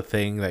 here's a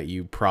thing that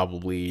you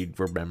probably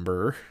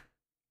remember.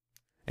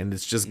 And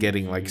it's just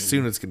getting like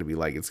soon it's gonna be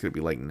like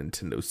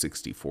Nintendo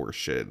 64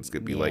 shit. It's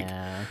gonna be like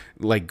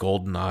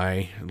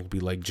GoldenEye. It'll be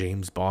like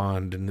James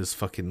Bond and his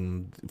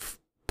fucking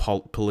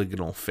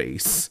polygonal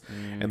face,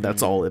 and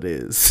that's all it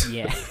is.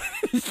 Yeah.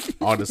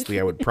 Honestly,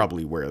 I would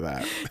probably wear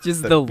that.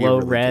 Just the low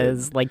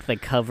res, good. Like the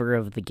cover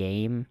of the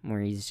game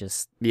where he's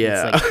just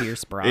it's like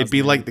Pierce Brosnan. It'd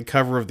be like the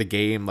cover of the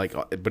game,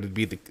 but it'd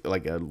be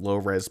like a low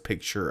res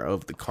picture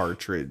of the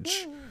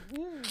cartridge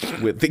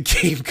with the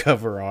game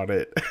cover on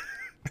it.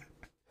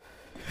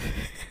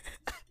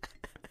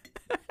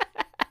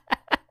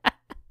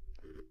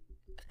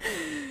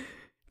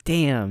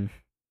 Damn.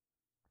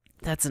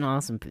 That's an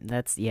awesome.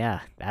 That's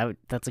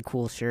that's a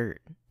cool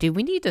shirt, dude.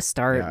 We need to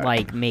start Yeah.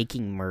 like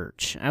making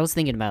merch. I was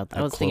thinking about.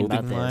 I was thinking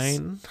about this.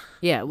 Line?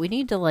 Yeah, we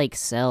need to like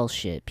sell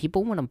shit.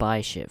 People want to buy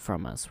shit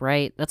from us,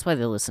 right? That's why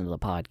they listen to the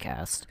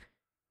podcast.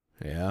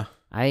 Yeah.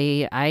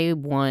 I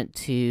want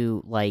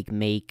to like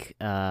make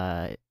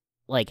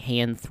like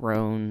hand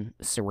thrown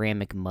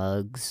ceramic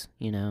mugs.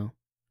 You know,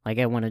 like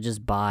I want to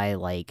just buy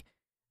like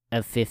a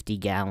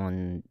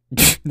 50-gallon,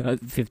 not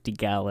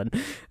 50-gallon,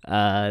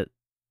 but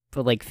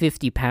like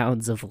 50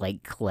 pounds of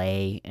like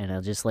clay, and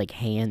I'll just like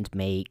hand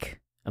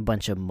make a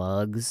bunch of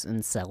mugs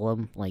and sell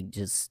them, like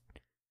just,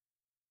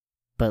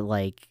 but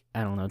like,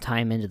 I don't know, tie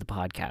them into the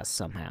podcast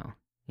somehow,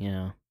 you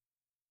know?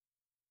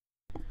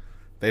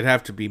 They'd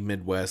have to be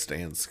Midwest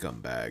and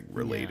scumbag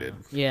related.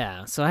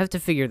 Yeah, so I have to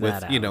figure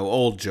that out. With,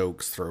 old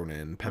jokes thrown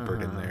in,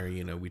 peppered in there.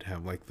 We'd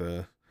have like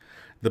the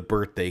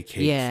birthday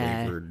cake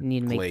flavored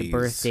need to make glaze. the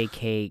birthday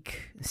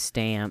cake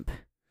stamp.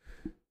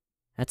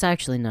 That's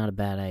actually not a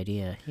bad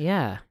idea.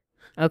 Yeah.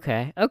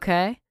 Okay.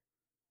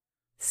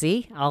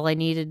 See,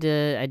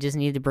 I just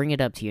needed to bring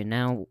it up to you.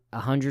 Now,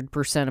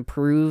 100%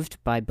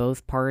 approved by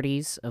both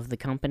parties of the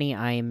company.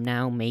 I am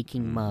now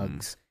making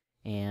mugs,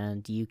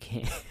 and you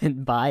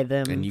can buy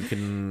them. And you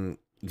can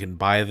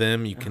buy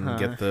them. You can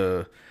get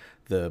the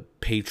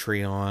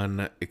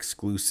Patreon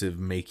exclusive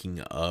making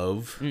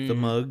of the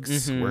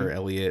mugs, where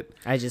Elliot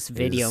I just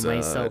video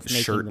myself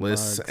making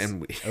shirtless, the mugs.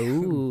 and we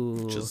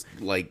just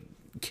like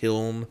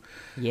kiln,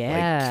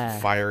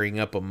 like firing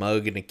up a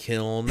mug in a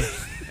kiln.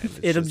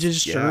 And I'm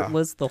just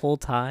shirtless the whole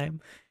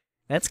time.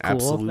 That's cool.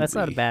 Absolutely. That's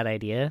not a bad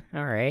idea.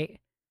 All right.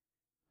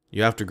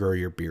 You have to grow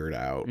your beard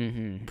out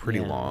pretty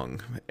long,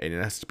 and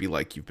it has to be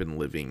like you've been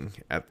living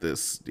at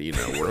this,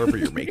 wherever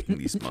you're making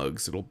these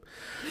mugs. We'll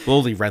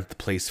only rent the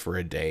place for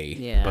a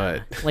day,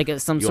 but like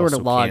some you sort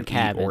also of log can't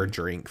cabin eat or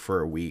drink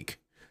for a week.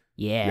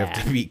 Yeah, you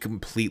have to be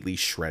completely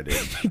shredded.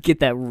 Get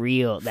that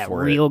real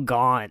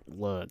gaunt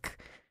look.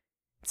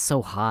 It's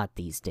so hot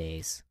these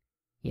days.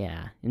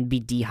 Yeah, and be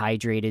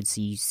dehydrated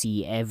so you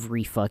see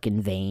every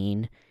fucking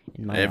vein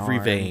in my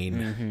arm.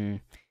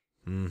 Vein.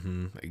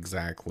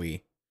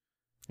 Exactly.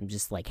 I'm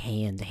just like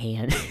hand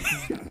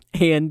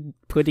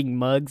putting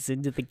mugs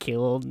into the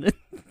kiln.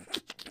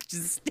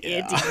 Just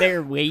standing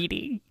there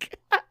waiting.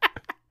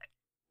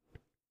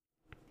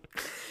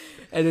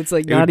 And it's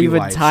like not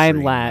even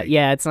time lapse.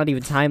 Yeah, it's not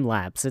even time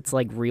lapse. It's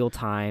like real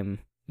time,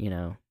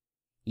 You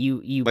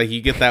like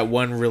you get that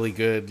one really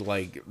good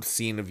like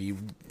scene of you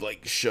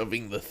like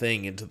shoving the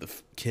thing into the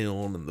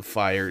kiln and the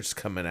fire's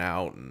coming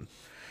out and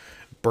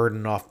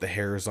burning off the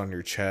hairs on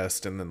your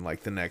chest, and then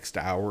like the next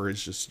hour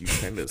is just you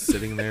kind of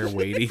sitting there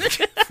waiting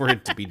for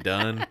it to be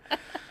done.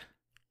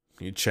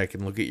 You check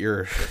and look at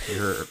your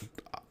fucking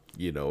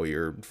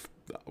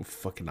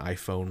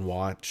iPhone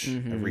watch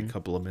every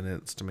couple of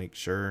minutes to make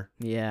sure.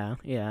 Yeah.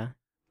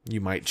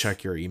 You might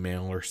check your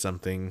email or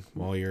something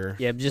while you're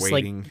just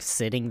waiting. Like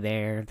sitting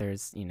there.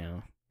 There's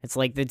it's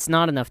like it's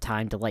not enough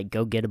time to like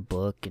go get a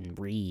book and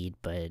read,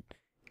 but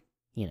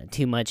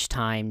too much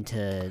time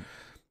to.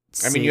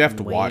 I mean, you have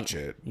to watch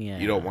it. Yeah.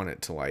 You don't want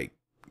it to like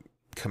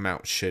come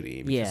out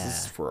shitty because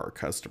this is for our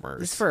customers.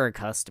 This is for our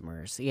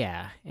customers,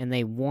 yeah, and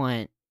they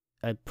want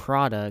a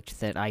product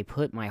that I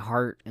put my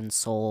heart and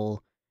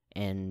soul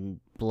and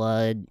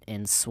blood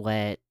and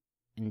sweat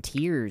and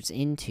tears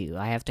into.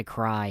 I have to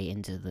cry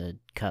into the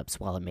cups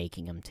while I'm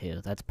making them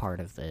too. That's part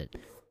of it.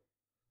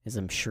 Is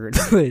I'm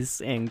shirtless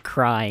and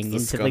crying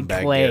into the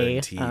clay.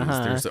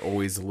 There's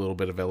always a little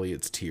bit of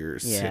Elliot's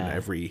tears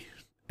in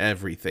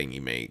everything he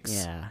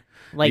makes. Yeah.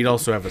 Like, he'd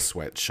also have a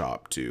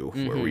sweatshop too,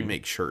 where we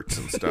make shirts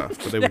and stuff,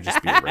 but they would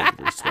just be a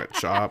regular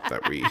sweatshop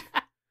that we,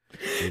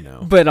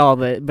 But all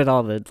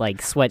the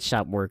like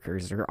sweatshop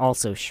workers are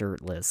also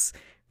shirtless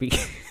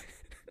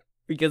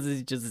because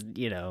it's just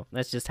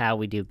that's just how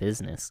we do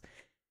business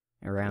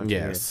around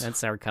here.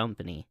 That's our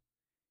company.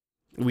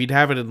 We'd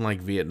have it in like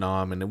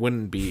Vietnam, and it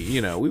wouldn't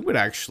be, we would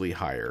actually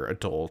hire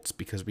adults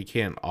because we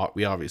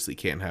obviously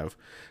can't have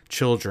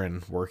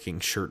children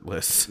working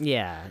shirtless.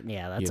 Yeah,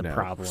 that's a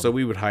problem. So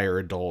we would hire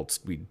adults.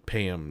 We'd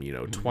pay them,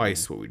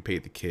 twice what we'd pay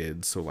the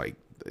kids. So like,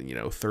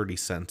 30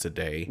 cents a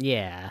day.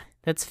 Yeah,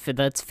 that's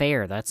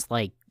fair. That's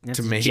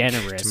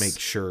generous to make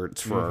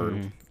shirts for our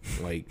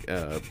like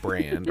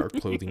brand, our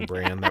clothing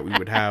brand that we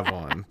would have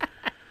on.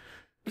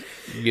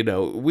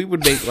 We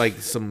would make like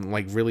some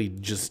like really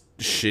just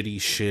shitty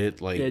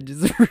shit, like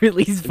just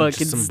really fucking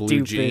just some stupid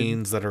blue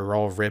jeans that are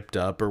all ripped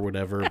up or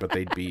whatever, but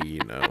they'd be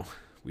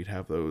we'd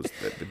have those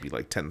that'd be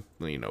like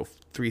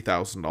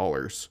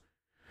 $3,000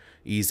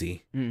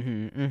 easy.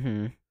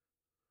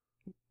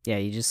 Yeah,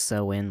 you just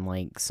sew in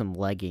like some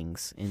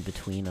leggings in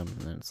between them,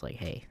 and then it's like,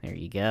 hey, there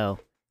you go.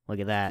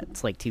 Look at that.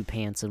 It's like 2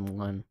 pants in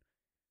one.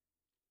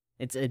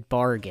 It's a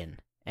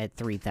bargain at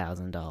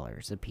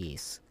 $3,000 a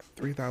piece.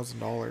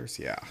 $3,000,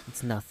 yeah.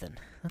 It's nothing.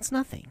 That's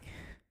nothing.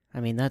 I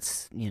mean,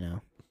 that's,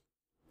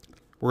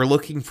 We're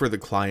looking for the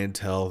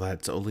clientele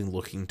that's only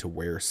looking to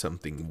wear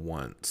something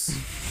once,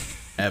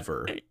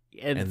 ever,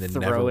 and then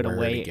throw never it wear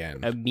away it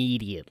again.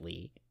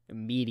 Immediately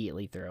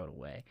throw it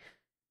away.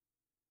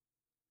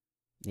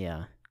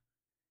 Yeah.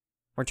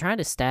 We're trying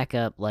to stack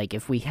up, like,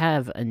 if we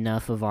have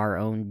enough of our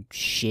own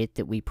shit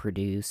that we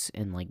produce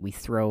and, like, we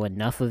throw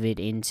enough of it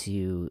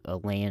into a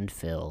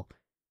landfill,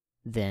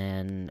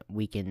 then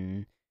we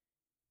can,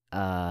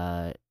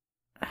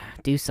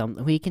 do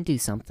something. We can do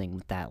something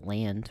with that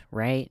land,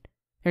 right?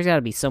 There's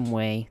gotta be some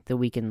way that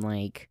we can,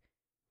 like,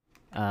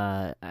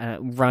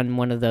 run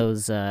one of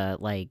those,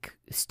 like,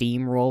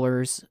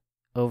 steamrollers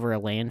over a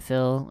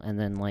landfill and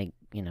then, like,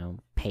 you know,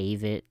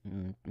 pave it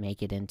and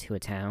make it into a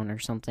town or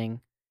something.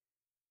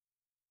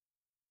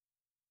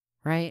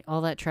 Right? All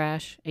that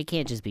trash? It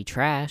can't just be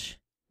trash.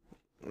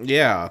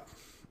 Yeah.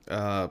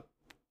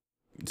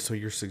 So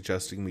you're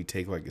suggesting we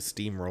take like a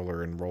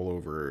steamroller and roll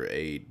over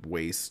a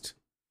waste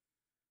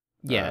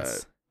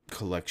Yes.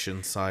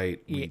 collection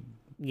site?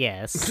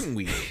 Yes.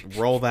 We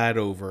roll that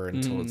over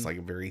until it's like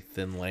a very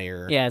thin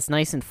layer. Yeah, it's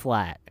nice and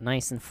flat.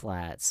 Nice and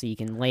flat. So you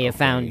can lay a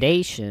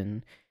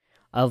foundation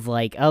of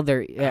like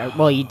other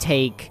well, you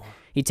take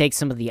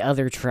some of the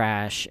other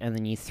trash and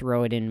then you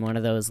throw it in one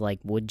of those like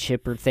wood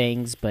chipper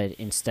things, but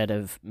instead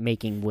of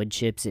making wood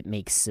chips, it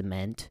makes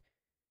cement.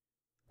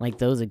 Like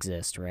those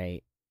exist,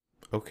 right?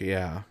 Okay,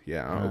 yeah,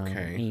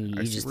 okay.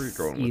 I see where you're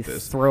going with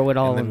this. Throw it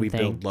all and then in we the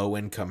thing. build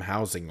low-income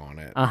housing on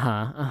it.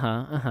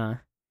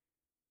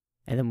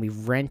 And then we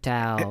rent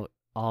out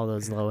all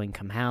those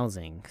low-income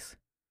housings.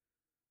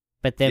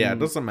 But then yeah, it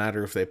doesn't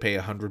matter if they pay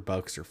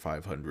 $100 or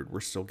 $500. We're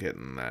still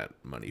getting that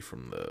money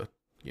from the,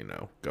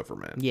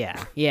 government.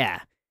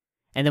 Yeah.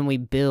 And then we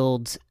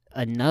build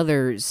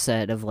another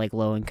set of like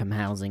low-income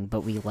housing,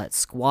 but we let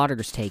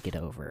squatters take it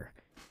over.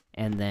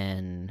 And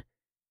then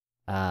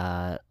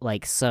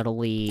like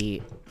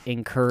subtly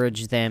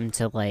encourage them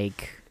to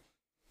like,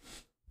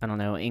 I don't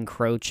know,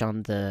 encroach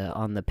on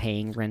the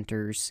paying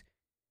renters'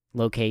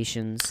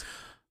 locations.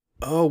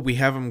 Oh, we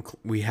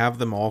have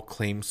them all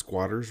claim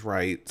squatters'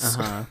 rights.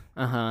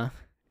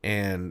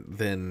 And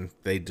then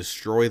they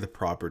destroy the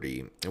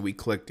property, and we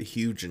collect a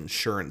huge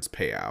insurance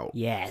payout.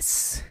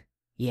 Yes.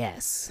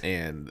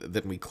 And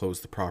then we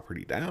close the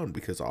property down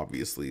because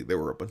obviously there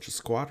were a bunch of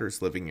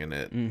squatters living in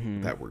it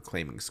that were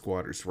claiming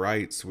squatters'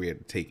 rights. So we had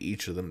to take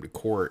each of them to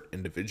court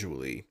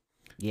individually.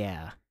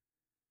 Yeah.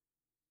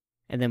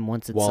 And then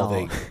once it's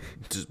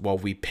while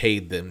we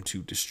paid them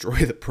to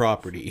destroy the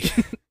property.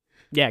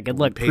 Yeah, good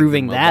luck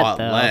proving that,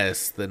 though. A lot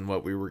less than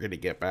what we were going to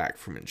get back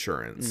from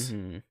insurance.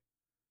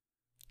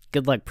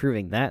 Good luck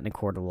proving that in a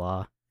court of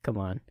law. Come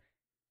on.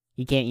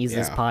 You can't use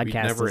this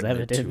podcast as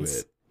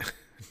evidence.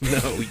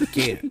 No, you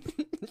can't.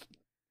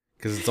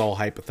 Because it's all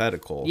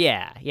hypothetical.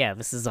 Yeah,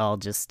 this is all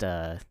just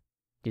a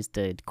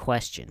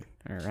question,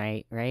 all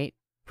right? Right?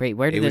 Wait,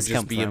 where did this come from?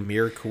 It would just be a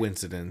mere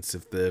coincidence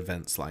if the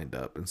events lined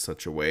up in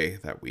such a way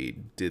that we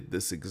did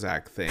this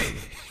exact thing.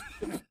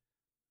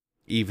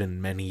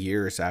 Even many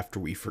years after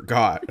we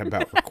forgot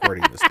about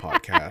recording this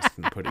podcast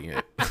and putting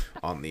it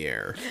on the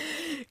air.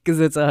 Because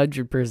it's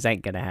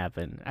 100% gonna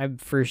happen. I'm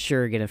for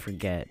sure gonna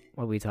forget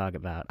what we talk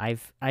about.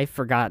 I've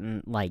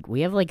forgotten, like,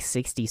 we have like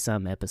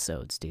 60-some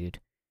episodes, dude.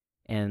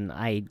 And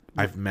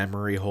I've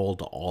memory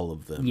holed all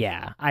of them.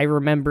 Yeah, I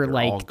remember They're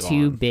like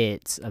 2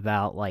 bits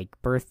about like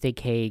birthday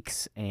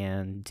cakes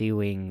and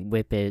doing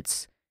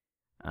whippets.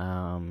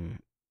 And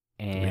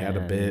we had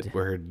a bit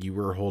where you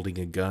were holding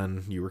a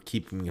gun, you were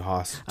keeping me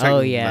hostage. Oh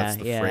yeah, that's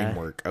the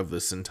framework of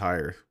this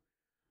entire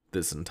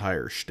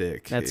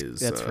shtick. That's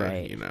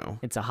right.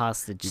 It's a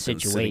hostage you've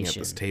situation. Been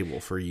sitting at this table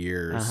for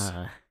years.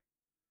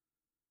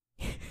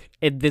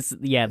 This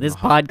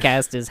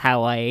podcast is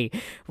how I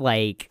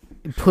like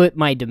put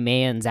my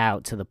demands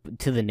out to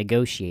the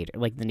negotiator.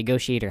 Like the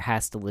negotiator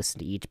has to listen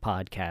to each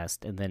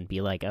podcast and then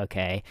be like,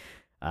 okay,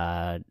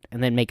 and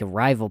then make a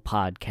rival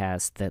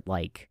podcast that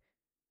like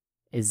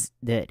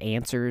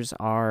answers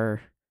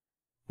are.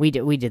 We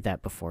did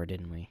that before,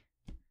 didn't we?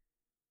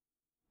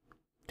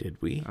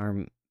 Did we?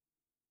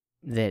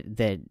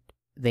 That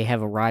they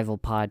have a rival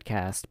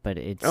podcast, but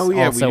it's also we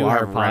do our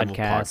have a rival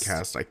podcast.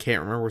 podcast. I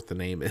can't remember what the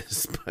name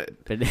is, but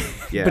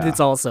yeah. But it's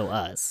also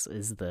us.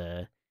 Is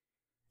the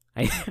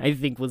I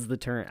think was the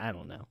term. I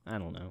don't know.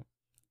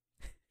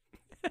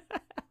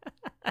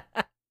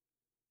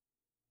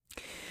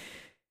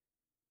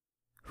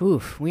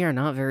 Oof, we are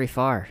not very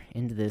far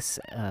into this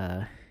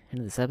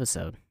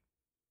episode.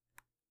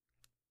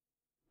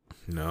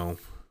 No,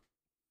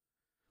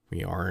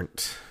 we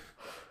aren't.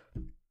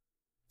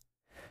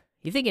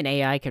 You think an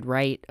AI could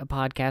write a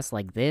podcast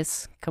like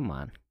this? Come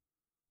on.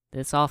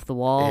 This off the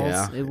walls?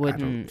 Yeah, it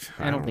wouldn't.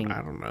 I don't think.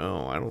 I don't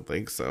know. I don't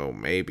think so.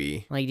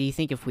 Maybe. Like, do you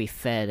think if we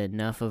fed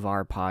enough of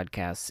our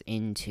podcasts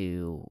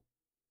into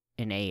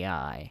an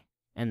AI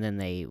and then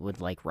they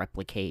would, like,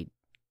 replicate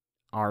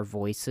our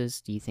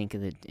voices, do you think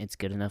that it's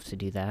good enough to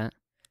do that?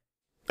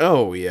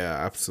 Oh, yeah,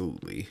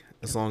 absolutely.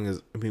 As long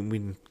as,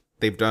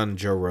 they've done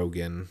Joe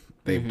Rogan.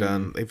 They've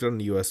done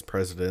U.S.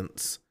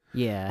 presidents.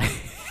 Yeah.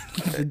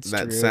 that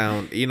true.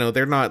 Sound,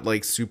 they're not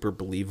like super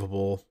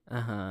believable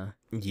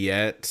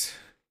yet.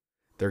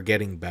 They're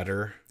getting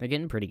better. They're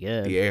getting pretty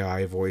good. The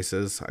AI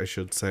voices, I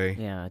should say.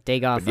 Yeah,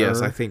 Dagoff. But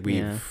yes, I think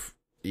we've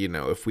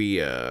if we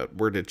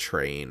were to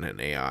train an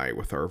AI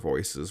with our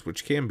voices,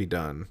 which can be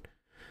done,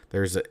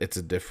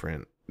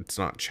 it's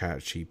not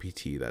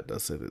ChatGPT that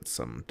does it, it's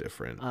some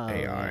different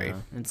AI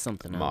it's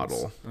something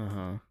model.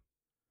 Else.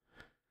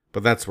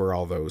 But that's where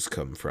all those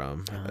come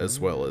from, as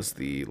well as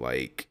the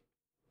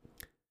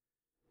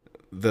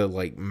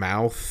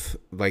mouth.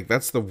 Like,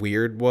 that's the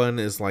weird one,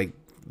 is like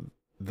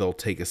they'll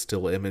take a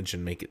still image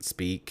and make it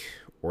speak,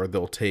 or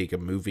they'll take a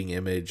moving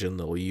image and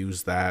they'll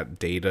use that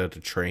data to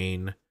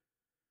train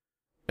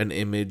an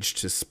image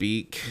to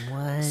speak.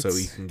 What? So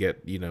you can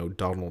get,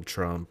 Donald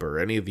Trump or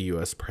any of the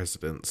US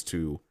presidents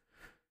to,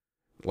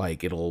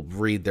 like, it'll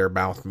read their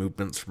mouth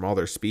movements from all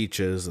their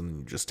speeches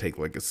and just take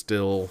like a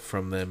still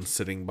from them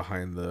sitting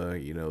behind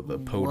the, the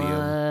podium.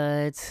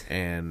 What?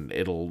 And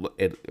it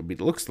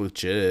looks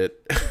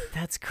legit.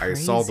 That's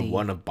crazy. I saw the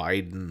one of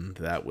Biden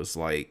that was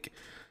like,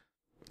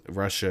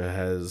 Russia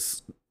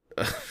has,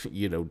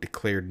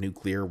 declared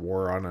nuclear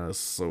war on us,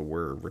 so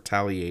we're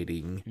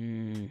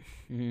retaliating.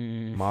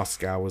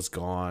 Moscow is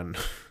gone.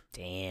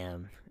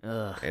 Damn.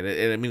 Ugh. And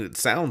it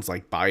sounds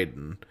like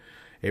Biden.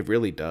 It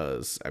really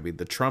does. I mean,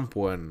 the Trump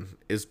one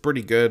is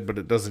pretty good, but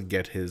it doesn't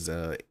get his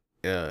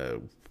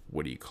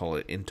what do you call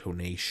it,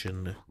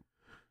 intonation?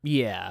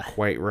 Yeah.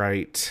 Quite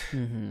right.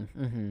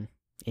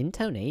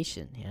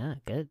 Intonation. Yeah,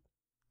 good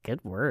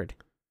word.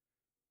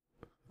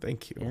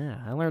 Thank you.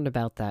 Yeah, I learned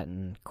about that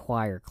in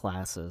choir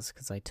classes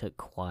because I took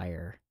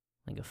choir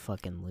like a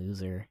fucking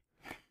loser.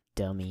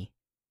 Dummy.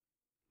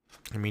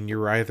 I mean,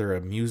 you're either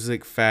a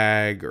music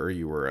fag or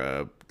you were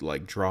a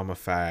drama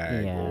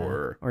fag,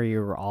 or you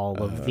were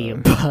all of the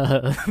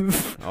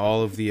above.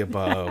 All of the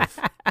above.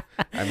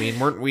 I mean,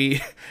 weren't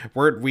we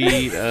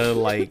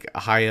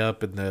high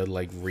up in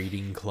the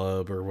reading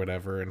club or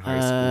whatever in high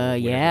school?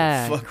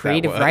 Yeah,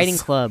 creative writing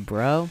club,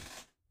 bro.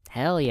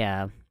 Hell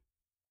yeah.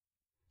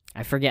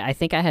 I forget. I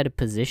think I had a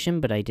position,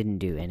 but I didn't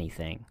do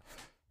anything.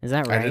 Is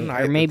that right?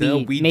 Or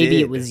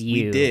maybe it was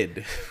you. We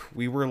did.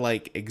 We were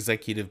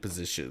executive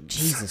positions.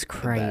 Jesus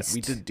Christ.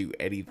 We didn't do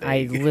anything.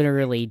 I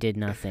literally did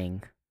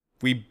nothing.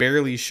 We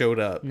barely showed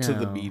up to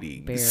the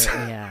meetings.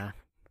 Yeah.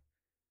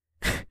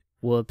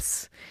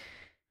 Whoops.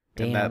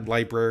 Damn. And that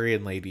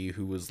librarian lady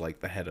who was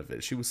the head of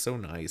it, she was so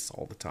nice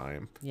all the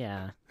time.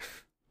 Yeah.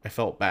 I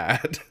felt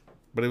bad.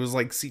 But it was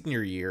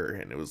senior year,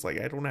 and it was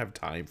I don't have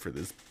time for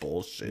this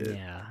bullshit.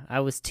 Yeah. I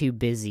was too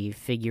busy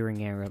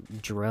figuring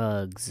out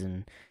drugs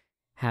and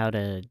how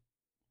to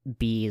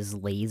be as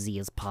lazy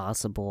as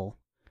possible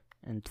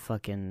and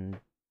fucking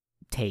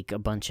take a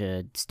bunch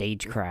of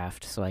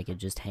stagecraft so I could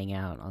just hang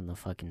out on the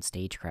fucking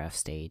stagecraft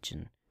stage.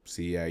 And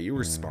see, yeah, you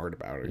were smart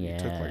about it. Yeah. You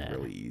took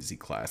really easy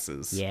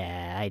classes.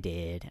 Yeah, I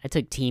did. I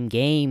took team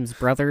games,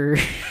 brother.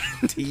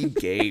 Team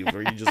games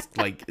where you just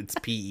it's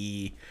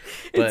PE,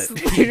 but it's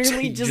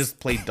literally you just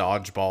play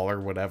dodgeball or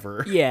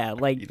whatever. Yeah,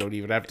 you don't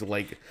even have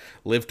to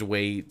lift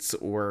weights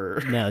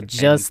or no,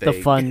 just anything.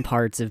 The fun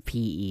parts of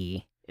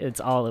PE. It's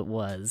all it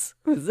was.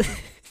 It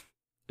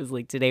was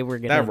today we're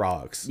gonna... That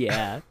rocks.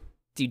 Yeah.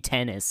 Do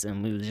tennis,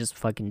 and we just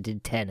fucking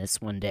did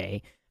tennis one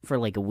day for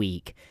a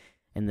week.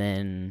 And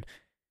then,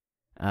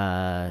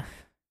 yeah,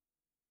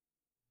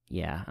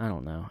 I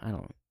don't know. I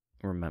don't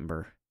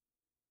remember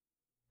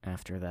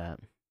after that.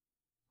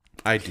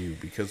 I do,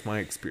 because my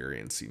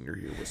experience senior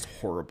year was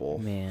horrible.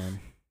 Man.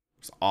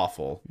 It was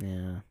awful.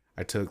 Yeah.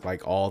 I took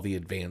all the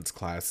advanced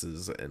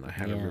classes, and I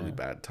had a really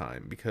bad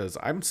time because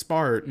I'm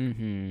smart,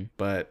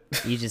 but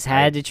you just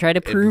had to try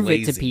to prove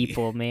it to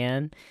people,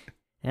 man.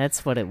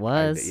 That's what it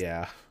was.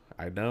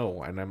 I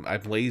know, and I'm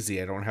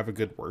lazy. I don't have a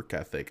good work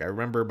ethic. I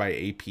remember my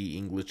AP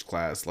English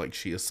class,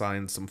 she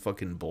assigned some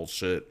fucking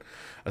bullshit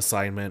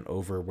assignment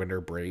over winter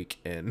break,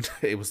 and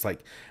it was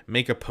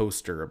make a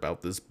poster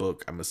about this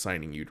book I'm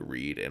assigning you to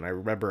read. And I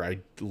remember I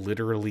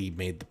literally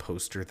made the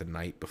poster the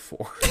night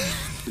before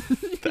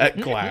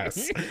that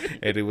class,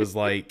 and it was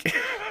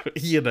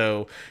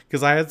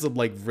because I had some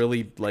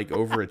really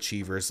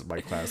overachievers in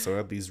my class, so I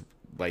had these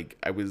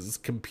I was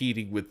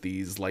competing with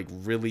these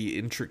really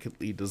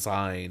intricately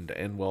designed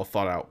and well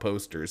thought out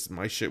posters, and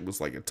my shit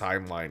was a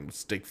timeline with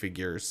stick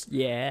figures.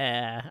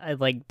 Yeah, I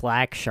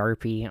black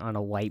Sharpie on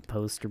a white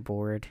poster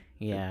board.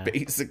 Yeah,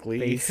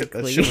 basically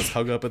that shit was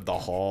hung up in the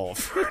hall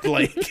for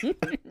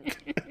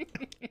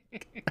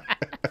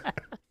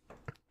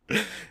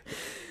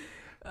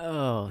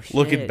Oh, shit.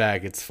 Looking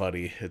back, it's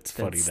funny. It's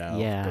funny now.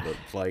 Yeah.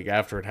 But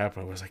after it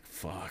happened, I was like,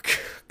 fuck.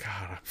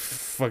 God, I'm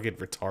fucking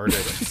retarded.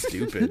 I'm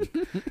stupid.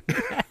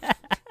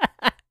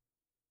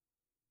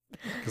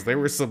 Because there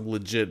were some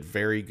legit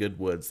very good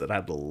ones that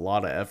had a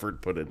lot of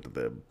effort put into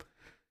them.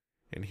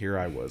 And here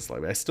I was,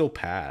 I still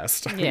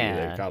passed.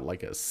 Yeah. I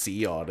got a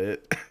C on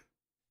it.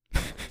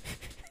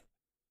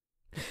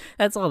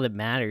 That's all that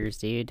matters,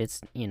 dude.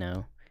 It's,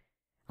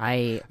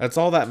 That's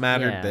all that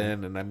mattered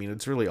then, and I mean,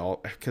 it's really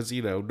all because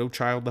no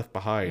child left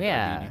behind.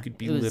 Yeah, I mean, you could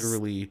be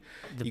literally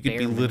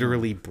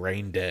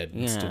brain dead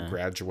and still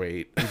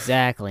graduate.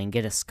 Exactly, and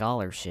get a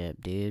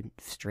scholarship, dude.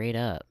 Straight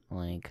up,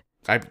 I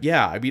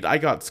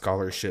got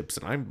scholarships,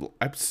 and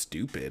I'm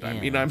stupid. Yeah. I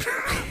mean, I'm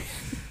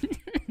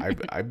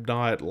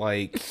not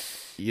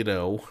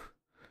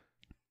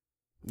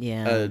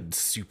Yeah. a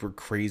super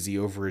crazy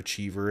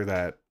overachiever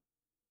that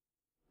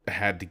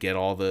had to get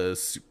all the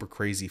super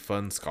crazy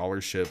fun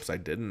scholarships. I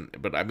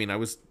didn't, but I mean, I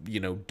was,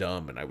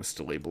 dumb, and I was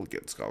still able to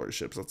get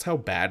scholarships. That's how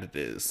bad it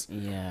is.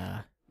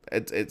 Yeah.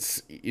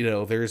 It's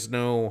there's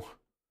no,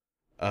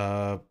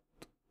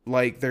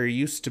 like, there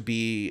used to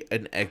be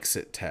an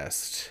exit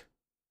test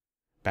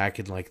back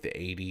in like the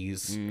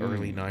 80s,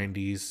 early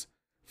 90s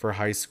for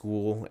high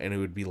school, and it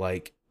would be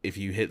like, if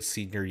you hit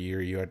senior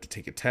year, you had to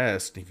take a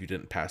test, and if you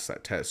didn't pass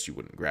that test, you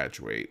wouldn't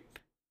graduate.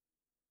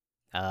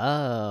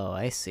 Oh,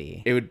 I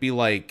see. It would be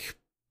like,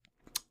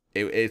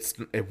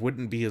 it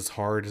wouldn't be as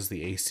hard as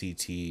the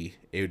ACT.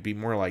 It would be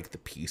more like the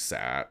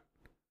PSAT.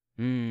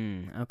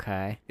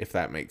 Okay. If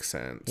that makes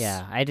sense.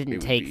 Yeah, I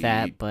didn't take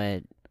that,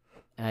 but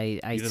I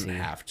you see. didn't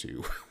have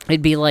to.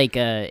 It'd be like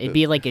a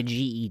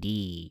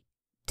GED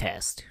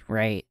test,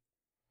 right?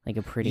 Like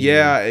a pretty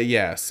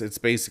yes. It's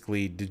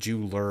basically, did you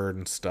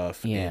learn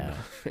stuff in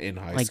high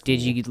school? Like,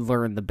 did you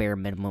learn the bare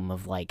minimum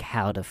of like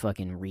how to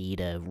fucking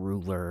read a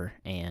ruler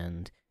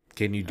and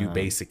can you do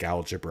basic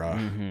algebra?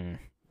 Mm-hmm.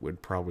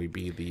 Would probably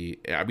be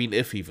I mean,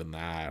 if even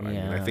that. I mean,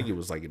 I think it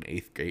was like an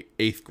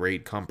eighth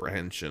grade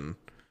comprehension.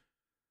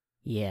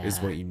 Yeah, is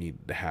what you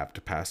need to have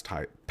to pass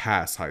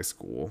high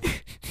school.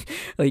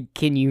 Like,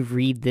 can you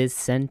read this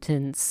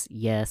sentence?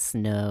 Yes,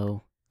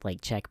 no.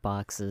 Like, check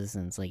boxes,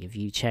 and it's like, if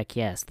you check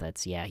yes,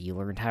 that's you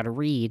learned how to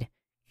read.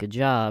 Good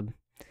job.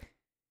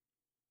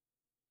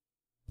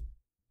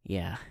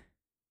 Yeah.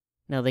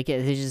 No, they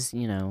just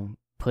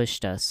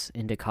pushed us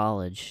into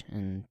college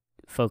and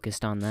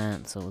focused on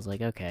that. So it was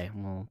like, okay,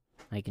 well,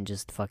 I can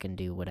just fucking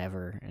do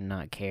whatever and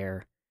not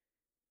care.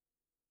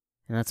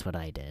 And that's what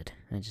I did.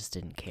 I just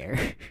didn't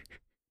care.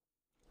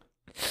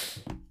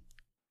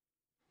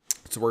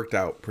 It's worked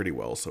out pretty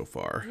well so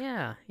far.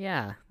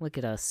 Yeah. Look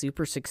at us,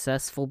 super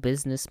successful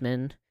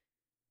businessmen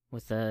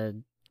with a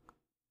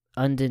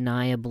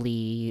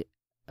undeniably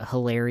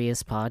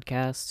hilarious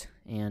podcast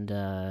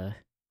and,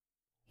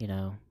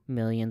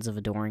 millions of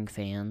adoring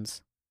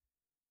fans.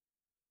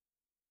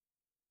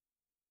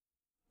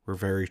 We're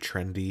very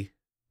trendy.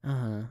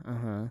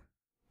 Uh-huh.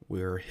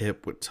 We're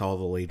hip with all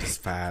the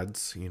latest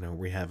fads.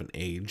 We haven't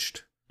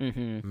aged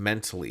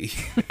mentally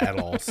at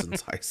all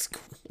since high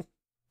school.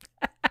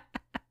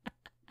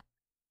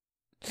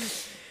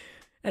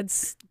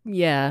 That's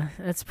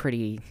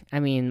pretty. I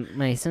mean,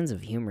 my sense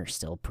of humor is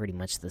still pretty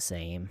much the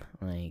same.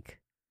 Like,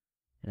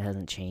 it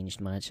hasn't changed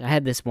much. I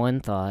had this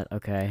one thought,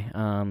 okay.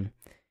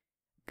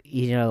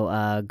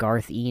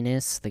 Garth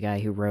Ennis, the guy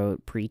who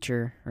wrote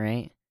Preacher,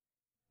 right?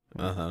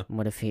 Uh-huh.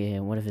 What if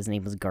his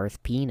name was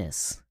Garth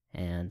Penis?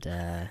 And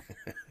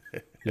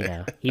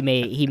he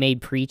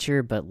made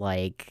Preacher, but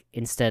like,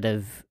 instead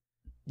of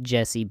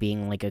Jesse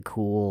being like a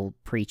cool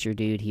preacher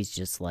dude, he's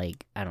just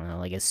like, I don't know,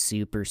 like a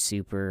super,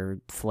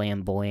 super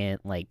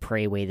flamboyant, like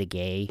pray away the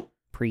gay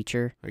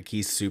preacher. Like,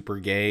 he's super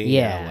gay.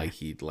 Yeah. Like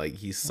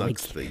he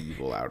sucks the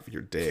evil out of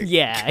your dick.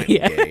 Yeah.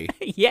 Gay.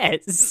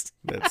 Yes.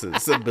 That's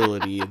his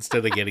ability.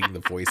 Instead of getting the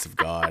voice of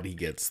God, he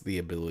gets the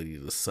ability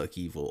to suck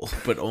evil.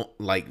 But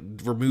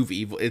remove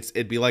evil.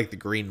 It'd be like the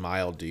Green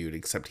Mile dude,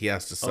 except he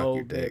has to suck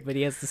your dick. But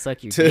he has to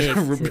suck your dick to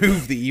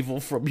remove the evil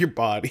from your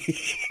body.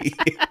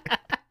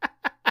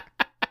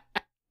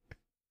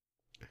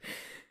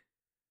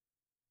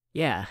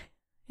 Yeah.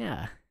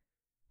 That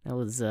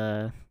was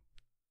that'd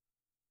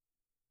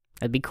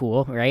be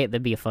cool, right?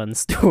 That'd be a fun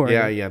story.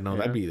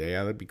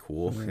 That'd be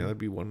cool. Mm-hmm. Yeah, that'd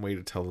be one way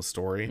to tell the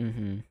story.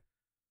 Mm-hmm.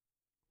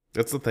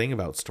 That's the thing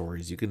about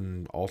stories. You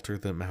can alter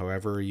them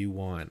however you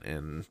want,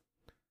 and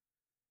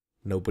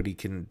nobody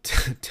can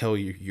tell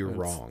you you're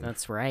wrong.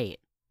 That's right.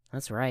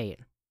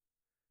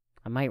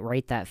 I might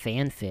write that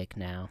fanfic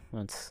now.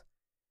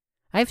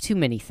 I have too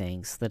many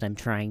things that I'm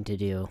trying to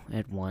do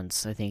at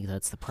once. I think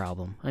that's the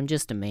problem. I'm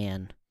just a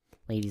man,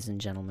 ladies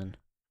and gentlemen.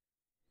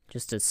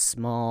 Just a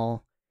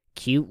small,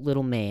 cute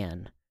little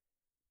man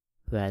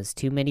who has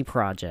too many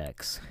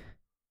projects.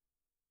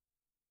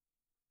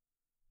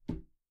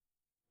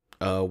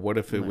 What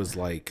if it was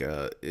like,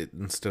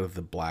 instead of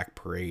the Black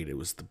Parade, it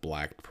was the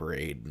Black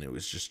Parade, and it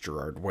was just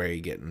Gerard Way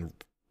getting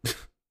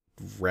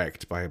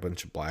wrecked by a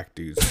bunch of black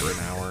dudes for an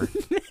hour?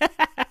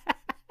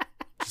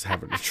 Just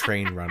having a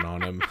train run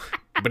on him.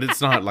 But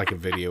it's not like a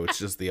video, it's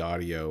just the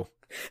audio.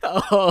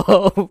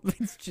 Oh,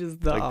 it's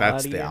just the audio.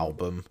 That's the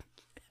album.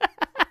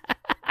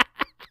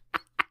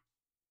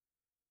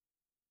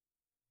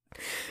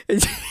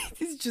 It's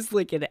just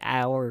like an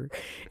hour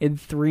and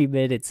 3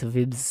 minutes of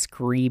him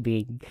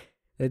screaming.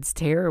 That's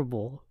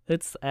terrible.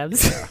 That's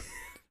absolutely...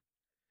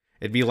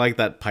 It'd be like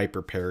that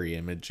Piper Perry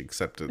image,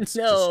 except it's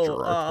just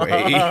Gerard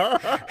Way.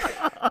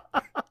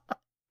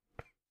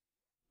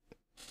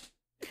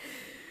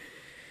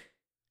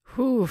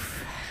 Whew.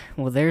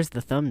 Well, there's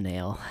the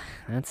thumbnail.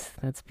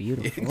 That's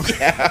beautiful.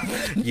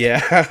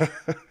 Yeah.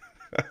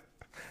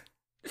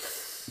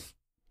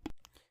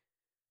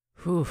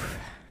 Whew.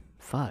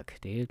 Fuck,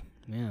 dude.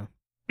 Yeah.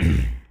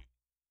 It's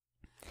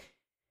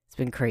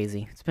been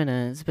crazy. It's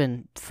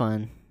been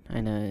fun. I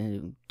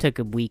know. Took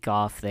a week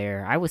off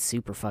there. I was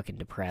super fucking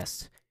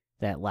depressed.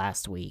 that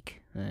last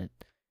week.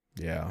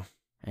 Yeah.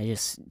 I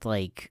just,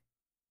 like,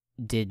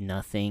 did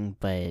nothing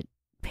but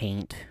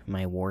paint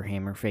my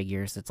Warhammer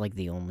figures. That's, like,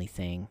 the only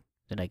thing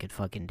that I could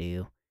fucking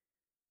do.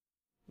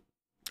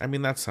 I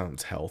mean, that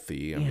sounds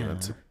healthy. I mean,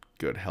 that's a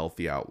good,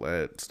 healthy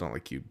outlet. It's not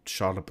like you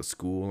shot up a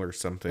school or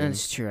something.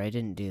 That's true. I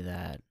didn't do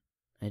that.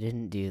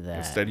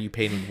 Instead, you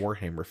painting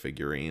Warhammer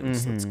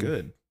figurines. That's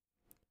good.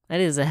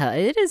 It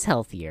is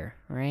healthier,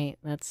 right?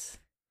 That's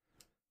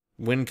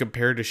when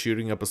compared to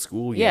shooting up a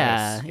school.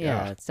 Yeah, yes.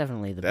 yeah, it's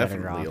definitely the better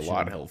option. Definitely a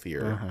lot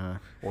healthier. Uh-huh.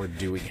 Or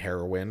doing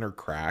heroin or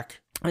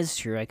crack. That's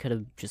true. I could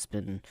have just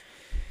been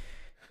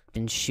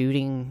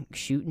shooting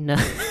up,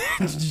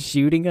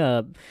 shooting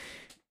up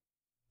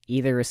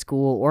either a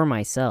school or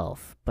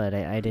myself, but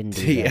I didn't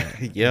do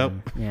that. Yep.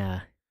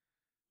 Yeah.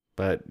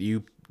 But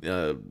you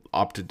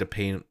opted to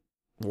paint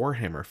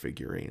Warhammer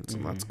figurines,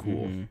 and that's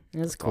cool.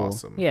 That's cool.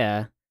 Awesome.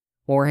 Yeah.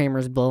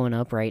 Warhammer's blowing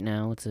up right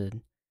now. It's a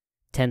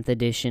 10th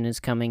edition is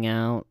coming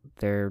out.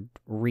 They're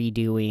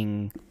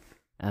redoing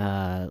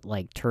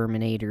like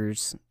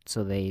Terminators,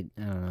 so they,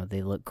 I don't know,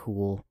 they look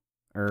cool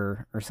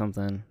or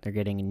something. They're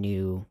getting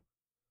new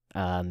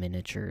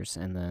miniatures,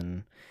 and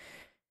then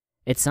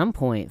at some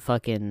point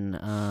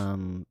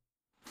fucking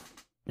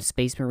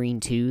Space Marine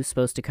 2 is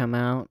supposed to come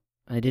out.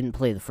 I didn't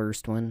play the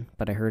first one,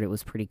 but I heard it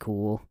was pretty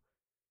cool.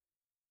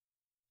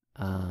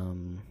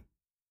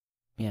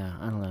 Yeah,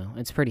 I don't know.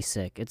 It's pretty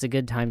sick. It's a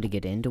good time to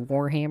get into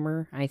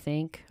Warhammer, I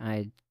think.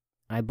 I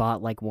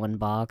bought like one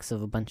box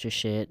of a bunch of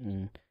shit,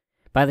 and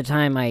by the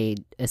time I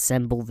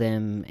assemble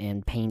them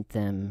and paint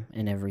them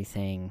and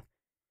everything,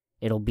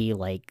 it'll be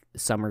like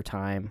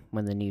summertime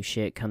when the new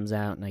shit comes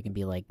out, and I can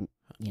be like,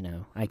 you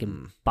know, I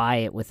can buy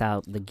it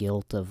without the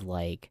guilt of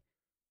like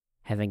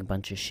having a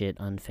bunch of shit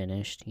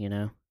unfinished, you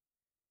know?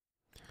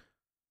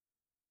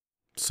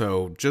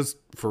 So, just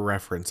for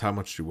reference, how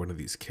much do one of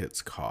these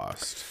kits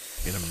cost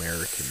in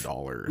American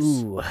dollars?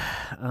 Ooh,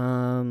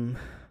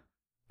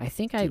 I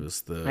think I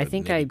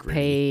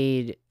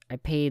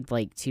paid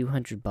like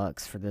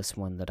 $200 for this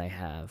one that I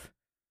have.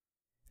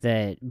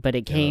 But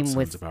it came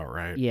with, sounds about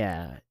right.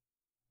 Yeah,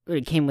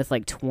 it came with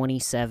like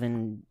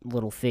 27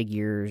 little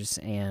figures,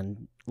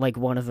 and like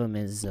one of them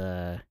is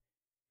Adrax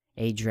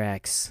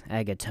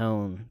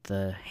Agatone,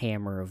 the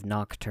Hammer of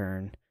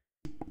Nocturne.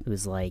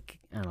 Who's like,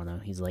 I don't know,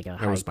 he's like a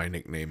That was my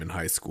nickname in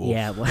high school.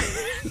 Yeah, well...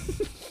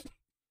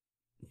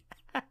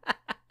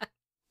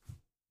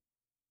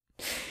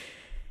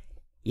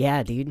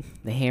 Yeah, dude,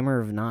 the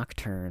Hammer of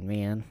Nocturne,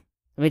 man.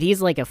 I mean,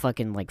 he's like a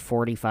fucking like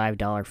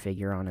 $45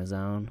 figure on his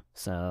own,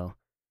 so...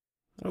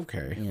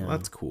 Okay, you know, well,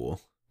 that's cool.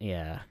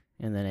 Yeah,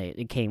 and then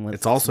it came with...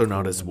 It's also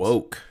not as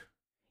woke.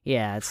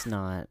 Yeah, it's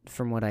not,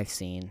 from what I've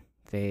seen.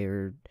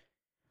 They're...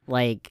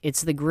 Like,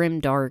 it's the grim,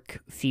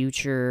 dark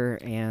future,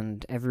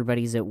 and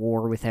everybody's at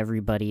war with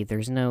everybody.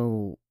 There's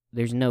no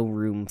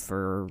room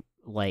for,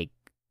 like,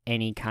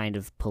 any kind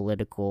of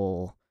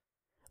political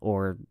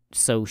or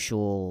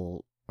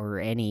social or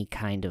any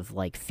kind of,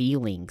 like,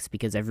 feelings,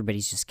 because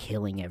everybody's just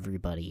killing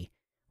everybody.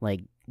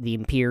 Like, the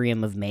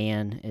Imperium of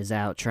Man is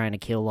out trying to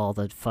kill all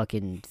the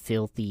fucking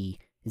filthy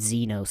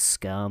Xeno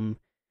scum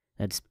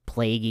that's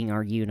plaguing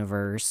our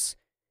universe,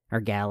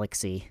 our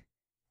galaxy,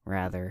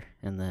 rather,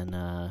 and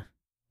then,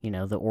 you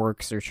know, the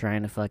orcs are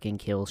trying to fucking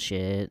kill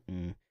shit,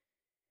 and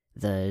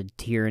the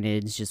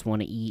Tyranids just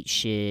want to eat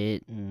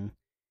shit, and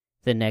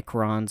the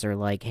Necrons are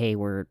like, hey,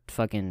 we're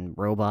fucking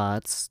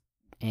robots,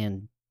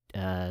 and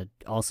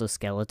also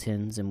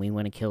skeletons, and we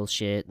want to kill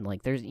shit, and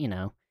like, there's, you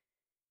know,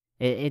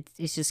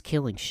 it's just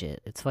killing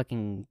shit. It's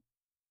fucking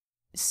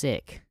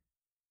sick.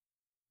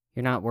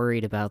 You're not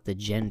worried about the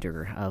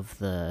gender of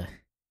the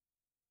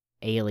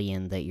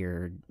alien that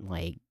you're,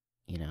 like,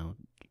 you know,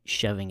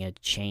 shoving a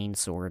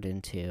chainsword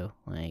into,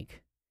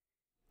 like...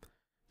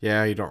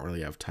 Yeah, you don't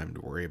really have time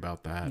to worry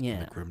about that in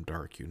the grim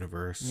dark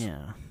universe.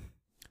 Yeah.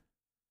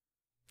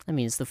 I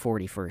mean, it's the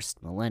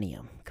 41st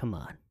millennium. Come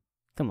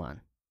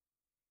on.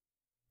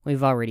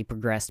 We've already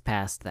progressed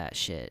past that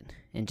shit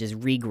and just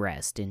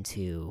regressed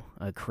into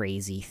a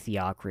crazy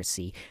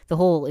theocracy. The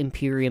whole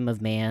Imperium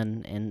of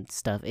Man and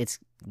stuff,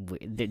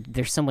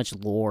 there's so much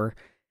lore,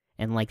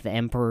 and like the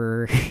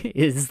Emperor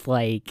is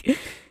like...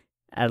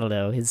 I don't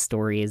know, his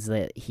story is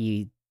that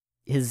he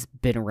has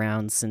been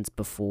around since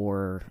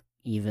before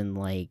even,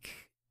 like,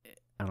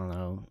 I don't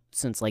know,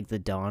 since, like, the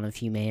dawn of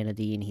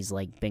humanity, and he's,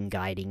 like, been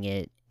guiding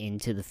it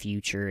into the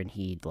future, and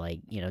he, like,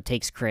 you know,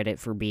 takes credit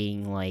for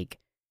being, like,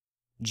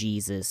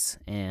 Jesus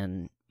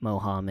and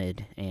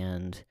Mohammed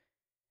and,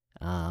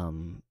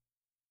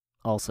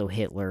 also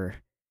Hitler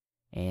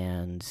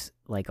and,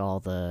 like, all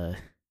the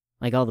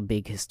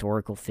big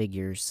historical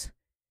figures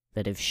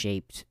that have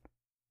shaped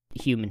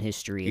human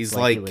history. He's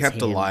like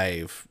kept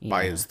alive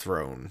by his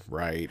throne,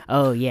 right?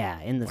 Oh yeah,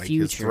 in the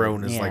future, his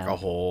throne is like a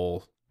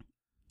whole.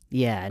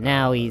 Yeah,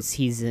 now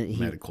he's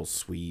medical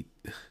suite.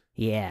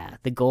 Yeah,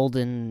 the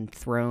Golden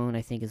Throne,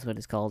 I think is what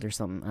it's called, or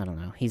something. I don't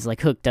know. He's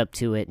like hooked up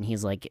to it, and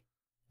he's like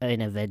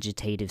in a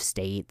vegetative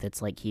state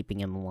that's like keeping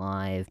him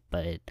alive.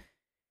 But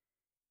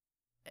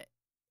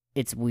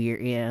it's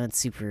weird. Yeah,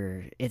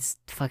 it's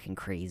fucking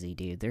crazy,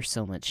 dude. There's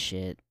so much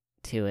shit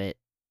to it.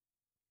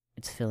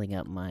 It's filling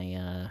up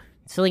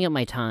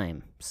my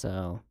time.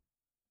 So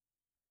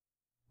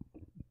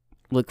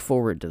look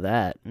forward to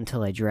that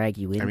until I drag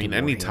you into I mean, Warhammer.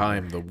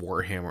 anytime the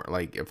Warhammer,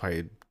 like if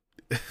I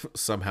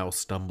somehow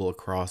stumble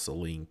across a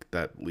link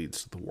that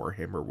leads to the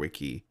Warhammer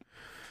wiki,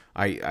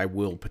 I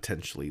will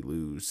potentially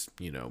lose,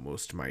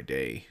 most of my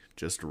day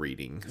just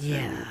reading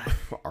through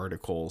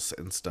articles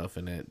and stuff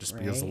in it, just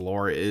because the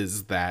lore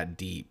is that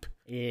deep.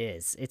 It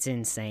is. It's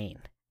insane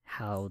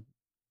how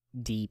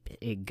deep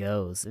it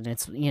goes, and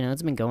it's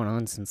it's been going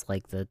on since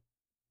like the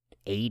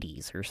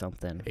 80s or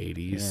something.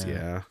 80s,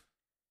 yeah.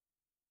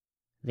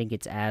 I think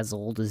it's as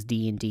old as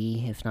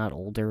D&D, if not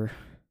older.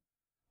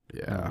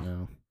 Yeah, I don't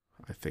know.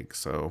 I think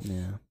so.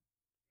 Yeah.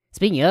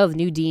 Speaking of,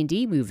 new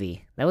D&D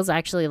movie. That was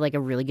actually like a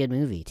really good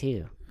movie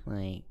too.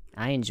 Like,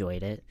 I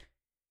enjoyed it.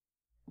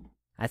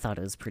 I thought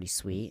it was pretty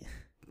sweet.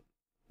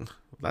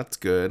 That's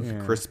good.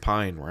 Yeah. Chris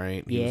Pine,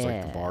 right? He was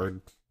like the bard.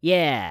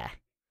 Yeah.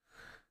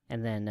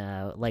 And then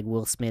like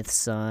Will Smith's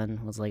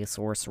son was like a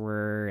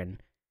sorcerer,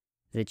 and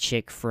the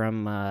chick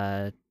from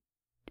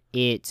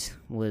It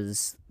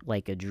was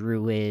like a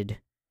druid,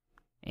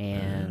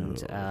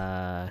 and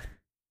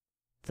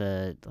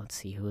let's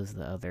see, who was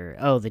the other?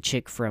 Oh, the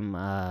chick from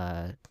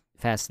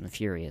Fast and the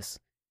Furious.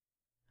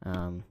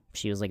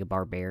 She was like a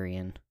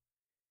barbarian.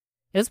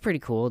 It was pretty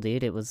cool,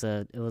 dude. It was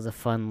a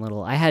fun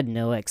little. I had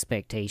no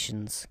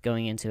expectations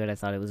going into it. I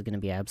thought it was gonna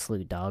be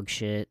absolute dog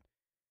shit.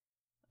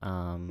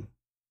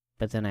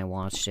 But then I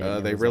watched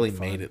it. They really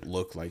made it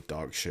look like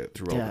dog shit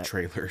through all the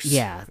trailers.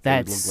 Yeah,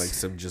 it looked like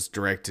some just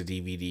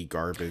direct-to-DVD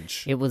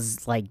garbage. It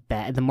was like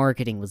bad. The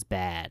marketing was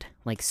bad,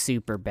 like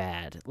super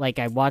bad. Like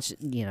I watched,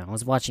 I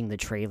was watching the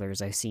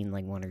trailers. I've seen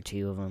like one or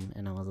two of them,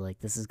 and I was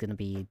like, this is gonna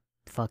be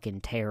fucking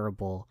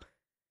terrible.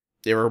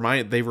 They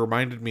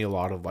reminded me a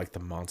lot of like the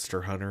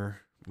Monster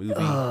Hunter movie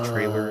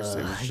trailers.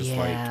 It was just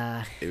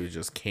it was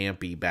just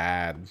campy,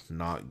 bad,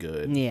 not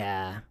good.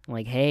 Yeah,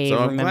 like hey. So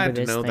I'm glad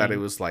to know that it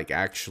was like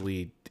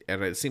actually,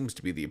 and it seems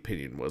to be the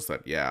opinion was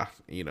that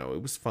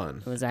it was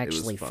fun. It was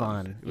actually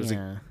fun. It was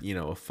a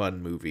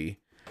fun movie,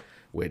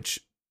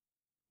 which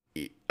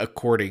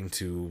according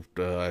to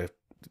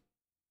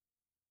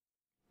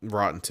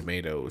Rotten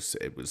Tomatoes,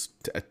 it was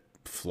a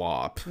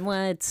flop.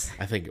 What?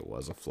 I think it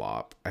was a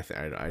flop. I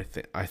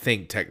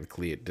think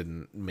technically it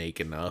didn't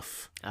make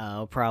enough.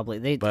 Oh, probably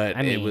it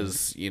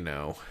was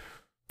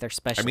their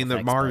special. I mean,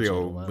 the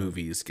Mario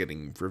movie is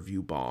getting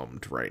review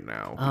bombed right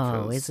now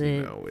because is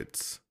it?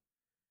 It's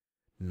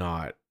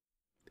not.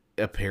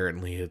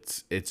 Apparently,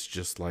 it's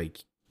just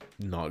like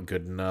not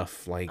good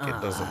enough. Like it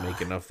doesn't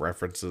make enough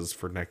references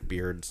for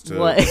neckbeards to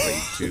relate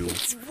to.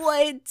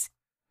 What?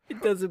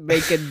 It doesn't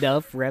make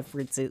enough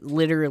references.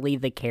 Literally,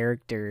 the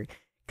character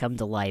come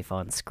to life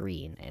on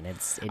screen, and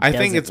I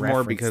think it's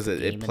more because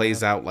it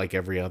plays out like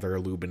every other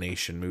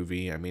Illumination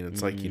movie. I mean,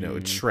 it's like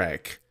it's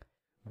Shrek,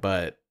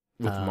 but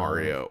with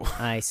Mario.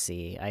 I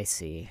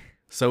see.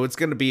 So it's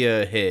gonna be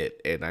a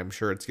hit, and I'm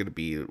sure it's gonna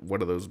be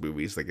one of those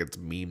movies that gets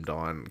memed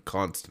on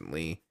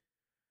constantly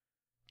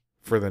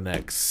for the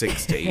next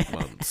 6 to 8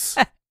 months.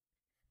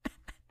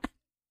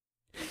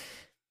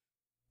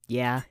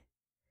 Yeah.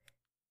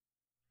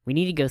 We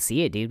need to go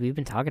see it, dude. We've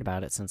been talking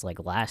about it since like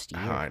last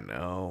year. I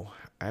know.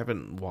 I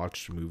haven't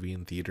watched a movie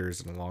in theaters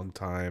in a long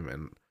time,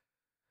 and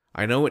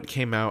I know it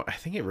came out. I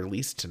think it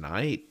released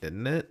tonight,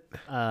 didn't it?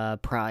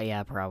 Probably.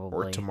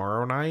 Or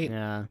tomorrow night.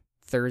 Yeah,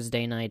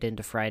 Thursday night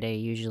into Friday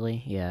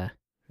usually. Yeah.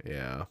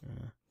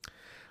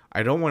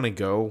 I don't want to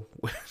go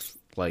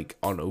like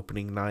on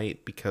opening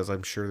night because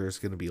I'm sure there's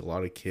going to be a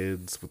lot of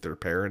kids with their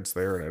parents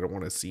there, and I don't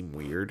want to seem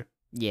weird.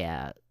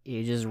 Yeah,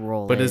 you just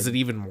roll. But is it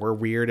even more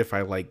weird if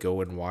I like go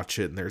and watch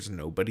it and there's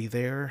nobody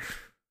there?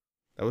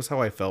 That was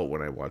how I felt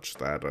when I watched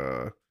that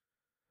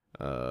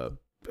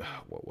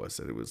what was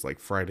it? It was like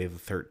Friday the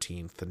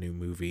 13th, the new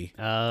movie.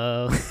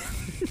 Oh.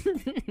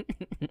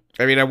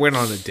 I mean, I went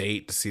on a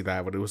date to see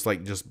that, but it was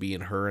like just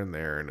being her in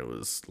there, and it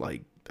was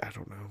like, I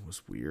don't know, it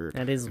was weird.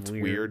 It's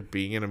weird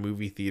being in a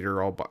movie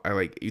theater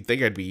you'd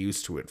think I'd be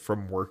used to it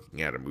from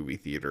working at a movie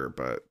theater,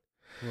 but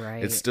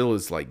it still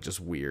is like just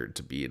weird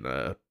to be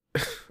in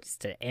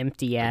just an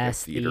empty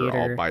ass theater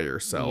all by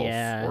yourself,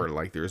 or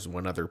like there's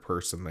one other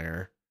person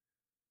there.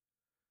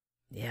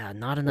 Yeah,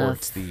 not enough. Or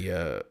it's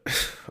the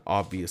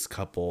obvious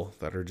couple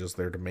that are just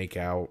there to make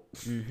out.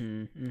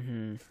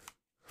 And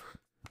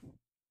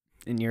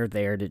you're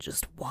there to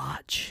just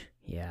watch.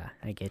 Yeah,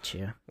 I get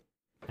you.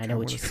 I know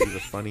what you see. The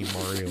funny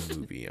Mario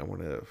movie.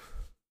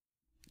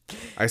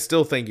 I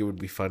still think it would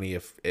be funny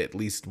if at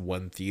least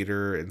one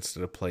theater,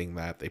 instead of playing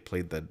that, they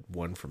played the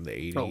one from the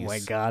 80s. Oh my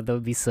god, that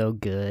would be so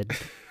good.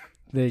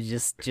 They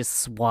just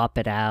swap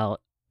it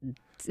out.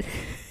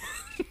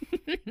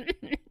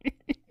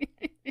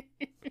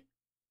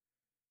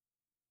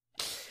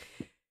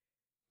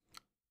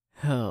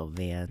 Oh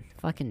man,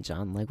 fucking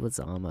John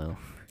Leguizamo.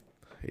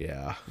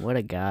 Yeah. What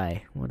a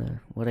guy. What a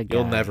guy.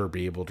 You'll never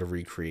be able to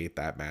recreate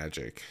that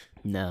magic.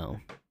 No.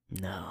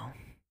 I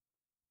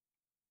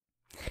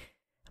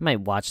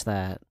might watch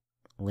that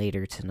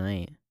later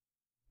tonight.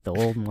 The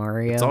old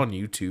Mario. It's on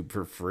YouTube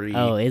for free.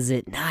 Oh, is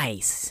it?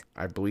 Nice.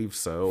 I believe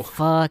so.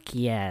 Fuck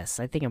yes.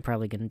 I think I'm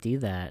probably gonna do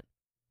that.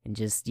 And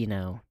just,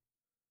 no,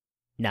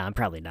 I'm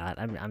probably not.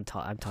 I'm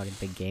talking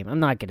big game. I'm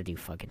not gonna do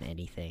fucking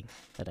anything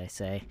that I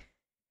say.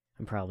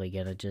 I'm probably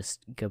gonna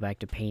just go back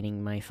to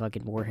painting my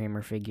fucking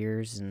Warhammer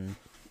figures and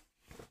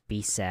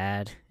be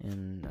sad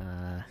and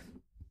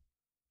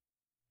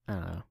I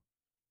don't know.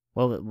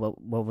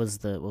 What was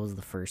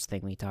the first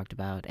thing we talked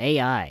about?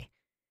 AI.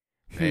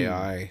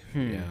 AI.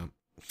 Yeah.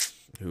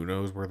 Who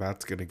knows where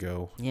that's gonna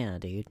go? Yeah,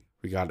 dude.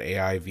 We got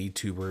AI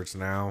VTubers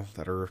now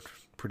that are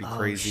pretty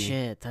crazy. Oh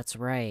shit, that's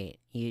right.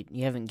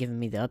 You haven't given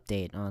me the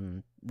update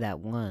on that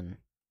one.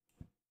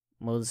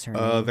 What was her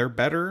name? They're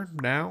better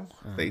now.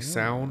 They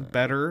sound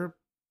better.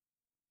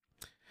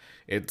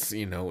 It's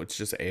it's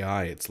just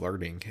AI. It's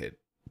learning it,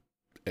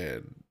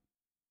 and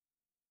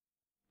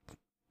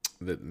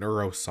the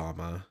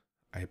Neurosama,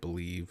 I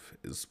believe,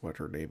 is what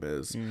her name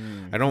is.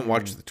 I don't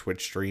watch the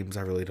Twitch streams.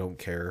 I really don't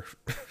care.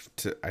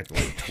 I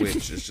like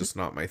Twitch. It's just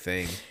not my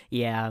thing.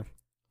 Yeah,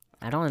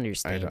 I don't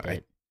understand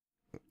it.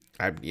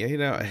 I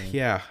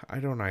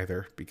don't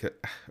either, because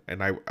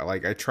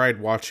I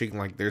tried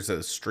watching, there's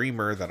a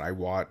streamer that I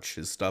watch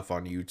his stuff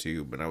on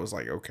YouTube, and I was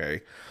like, okay,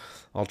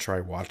 I'll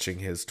try watching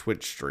his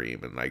Twitch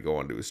stream, and I go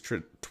onto his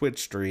Twitch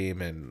stream,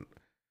 and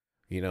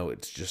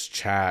it's just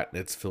chat,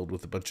 and it's filled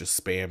with a bunch of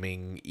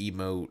spamming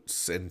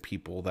emotes and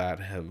people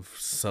that have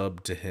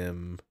subbed to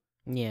him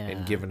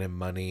and given him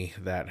money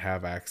that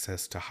have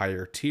access to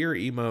higher tier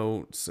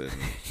emotes, and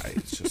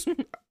it's just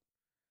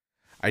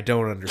I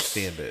don't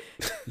understand it.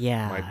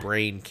 Yeah. My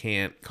brain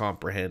can't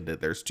comprehend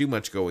it. There's too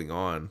much going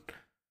on.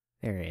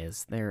 There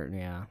is.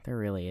 There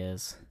really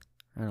is.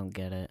 I don't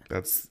get it.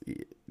 That's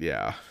the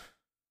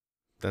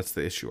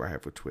issue I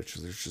have with Twitch.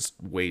 Is there's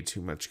just way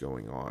too much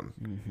going on.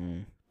 Mm-hmm.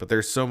 But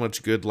there's so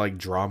much good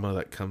drama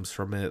that comes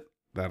from it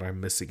that I'm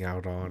missing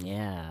out on.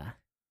 Yeah.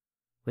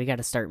 We got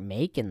to start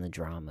making the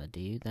drama,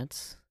 dude.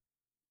 That's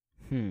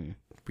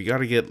We got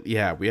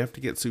to we have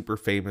to get super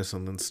famous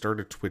and then start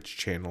a Twitch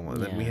channel,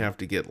 and then we have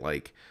to get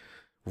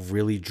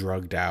really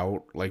drugged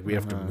out. We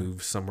have to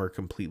move somewhere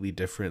completely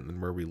different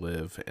than where we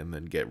live, and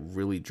then get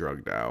really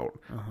drugged out.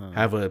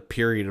 Have a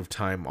period of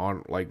time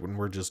on when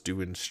we're just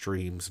doing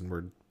streams and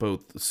we're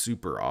both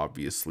super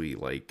obviously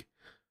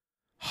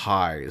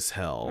high as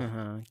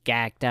hell,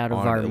 gacked out of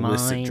on our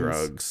illicit minds,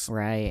 drugs,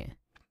 right?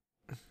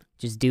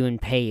 Just doing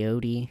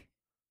peyote.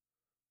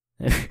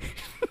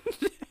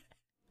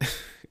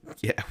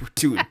 Yeah, we're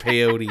doing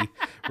peyote.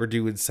 We're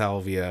doing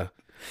salvia.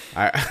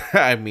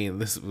 I mean,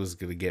 this was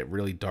gonna get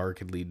really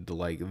dark and lead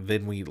to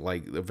then we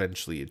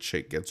eventually a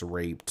chick gets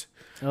raped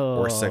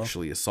or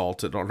sexually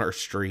assaulted on our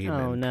stream,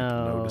 and people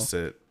notice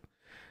it,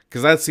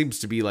 because that seems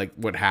to be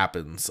what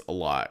happens a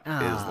lot.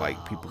 Is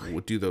people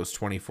would do those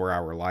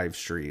 24-hour live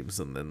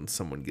streams, and then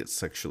someone gets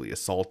sexually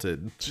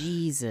assaulted.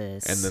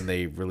 Jesus. And then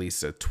they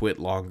release a twit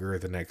longer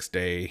the next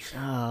day.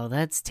 Oh,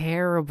 that's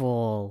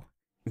terrible.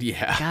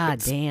 Yeah. God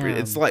damn.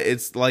 It's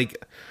like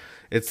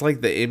the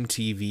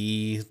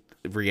MTV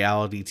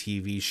reality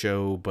TV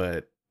show,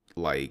 but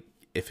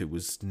if it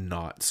was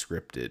not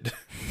scripted.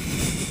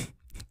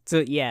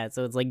 So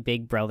it's like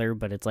Big Brother,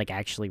 but it's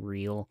actually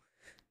real.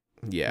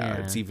 Yeah,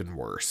 it's even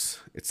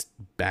worse. It's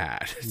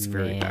bad. It's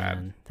very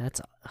bad.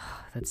 That's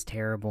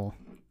terrible.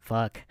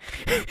 Fuck.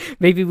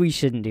 Maybe we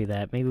shouldn't do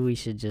that. Maybe we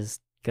should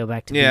just go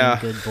back to being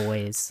good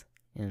boys.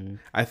 And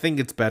I think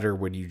it's better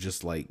when you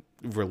just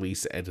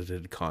release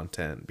edited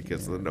content,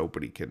 because then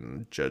nobody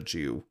can judge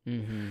you,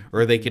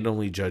 or they can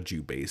only judge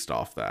you based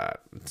off that.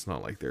 It's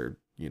not like they're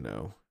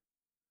you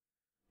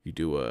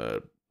do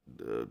a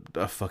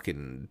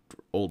fucking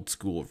old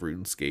school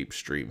RuneScape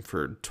stream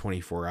for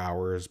 24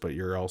 hours, but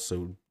you're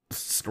also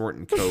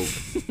snorting coke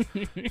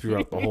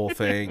throughout the whole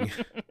thing.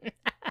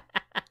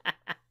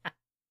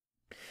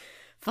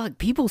 Fuck,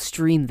 people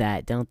stream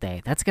that, don't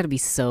they? That's gotta be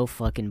so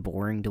fucking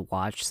boring to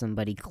watch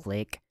somebody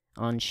click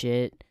on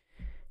shit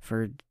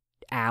for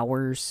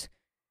hours.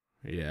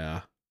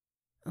 Yeah.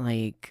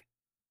 Oh,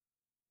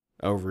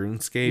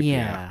 RuneScape?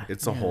 Yeah.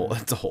 It's a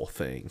whole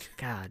thing.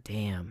 God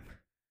damn.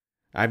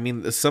 I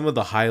mean, some of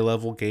the high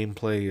level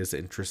gameplay is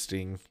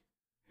interesting.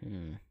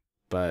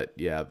 But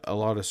yeah, a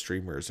lot of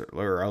streamers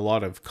or a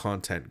lot of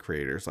content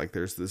creators,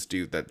 there's this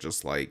dude that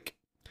just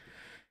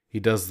he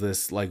does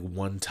this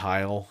one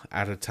tile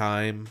at a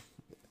time,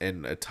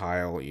 and a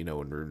tile, in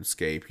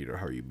RuneScape,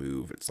 how you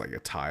move, it's a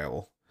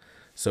tile.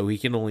 So he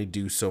can only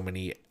do so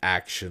many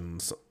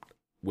actions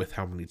with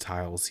how many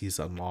tiles he's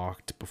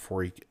unlocked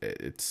before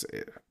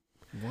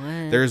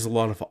there's a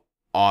lot of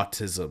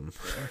autism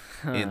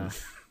in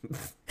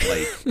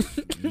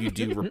you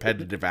do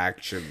repetitive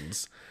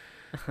actions.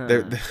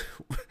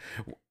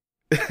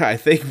 I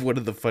think one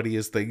of the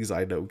funniest things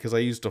I know, because I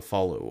used to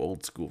follow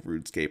old school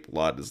RuneScape a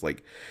lot, is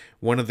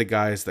one of the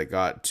guys that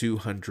got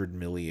 200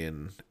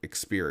 million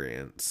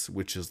experience,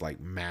 which is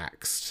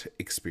maxed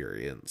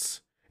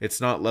experience.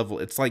 It's not level,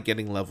 it's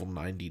getting level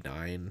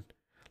 99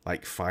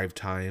 5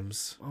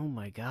 times. Oh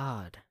my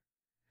god.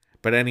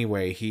 But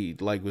anyway, he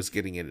like was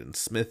getting it in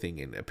smithing,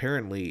 and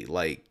apparently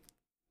like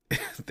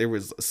there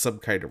was some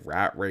kind of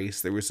rat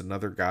race. There was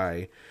another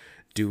guy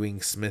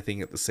doing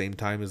smithing at the same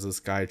time as this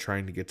guy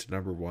trying to get to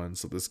number one.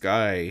 So this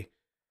guy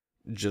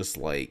just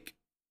like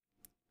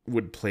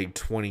would play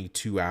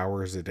 22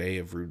 hours a day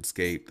of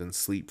RuneScape, then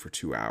sleep for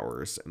 2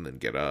 hours, and then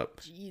get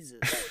up.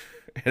 Jesus.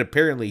 And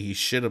apparently he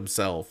shit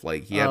himself.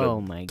 Like he had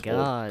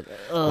God.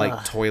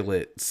 like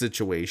toilet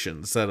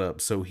situation set up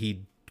so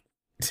he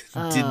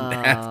didn't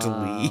have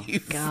to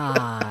leave.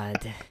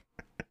 God.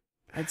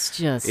 That's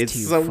just It's too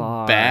so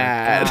far.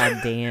 bad.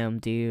 God damn,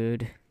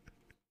 dude.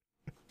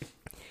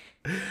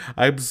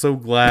 I'm so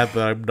glad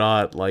that I'm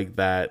not like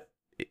that.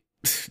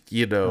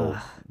 You know,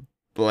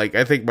 like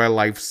I think my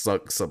life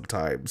sucks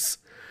sometimes.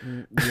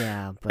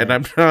 Yeah, but And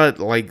I'm not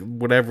like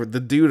whatever. The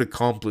dude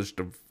accomplished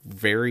a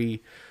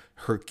very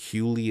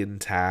Herculean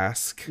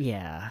task.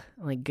 yeah,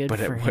 like good But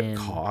for at what him.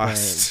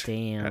 cost? But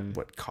damn, At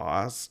what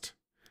cost?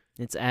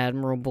 it's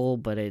admirable,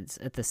 but it's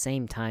at the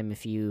same time,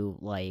 if you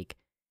like,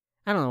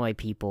 I don't know why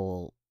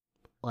people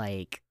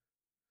like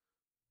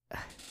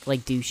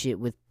do shit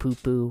with poo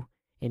poo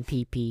and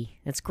pee pee.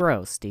 That's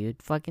gross,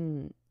 dude.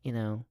 Fucking,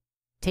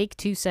 take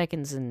 2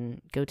 seconds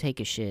and go take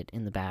a shit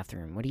in the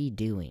bathroom. What are you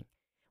doing?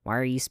 Why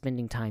are you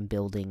spending time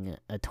building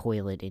a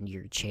toilet in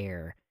your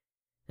chair?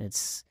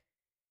 It's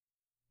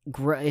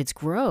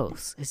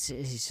gross. It's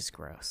just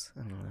gross.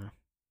 I don't know.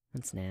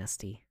 It's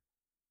nasty.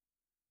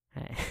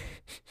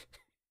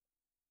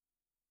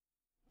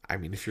 I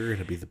mean, if you're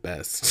gonna be the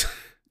best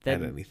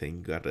at anything,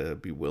 you gotta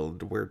be willing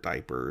to wear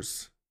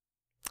diapers.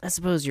 I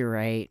suppose you're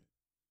right.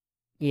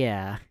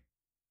 Yeah.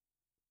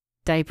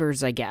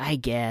 Diapers, I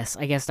guess.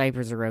 I guess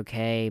diapers are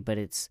okay, but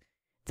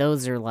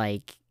those are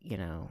like,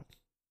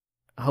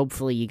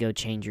 hopefully you go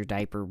change your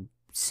diaper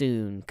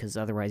soon, because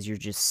otherwise you're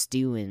just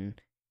stewing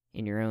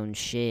in your own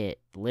shit,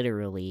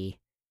 literally.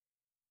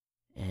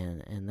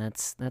 And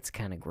that's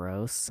kind of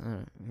gross.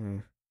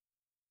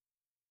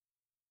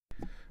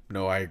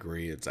 No, I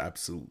agree. It's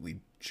absolutely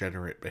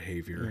degenerate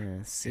behavior.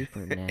 Yeah, super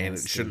nasty. And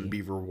it shouldn't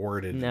be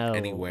rewarded no,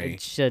 anyway.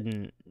 It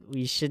shouldn't.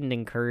 We shouldn't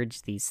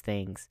encourage these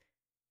things.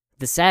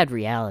 The sad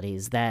reality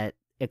is that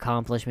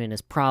accomplishment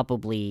is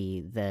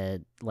probably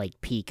the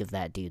peak of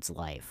that dude's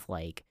life.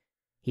 Like,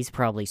 he's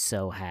probably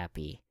so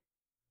happy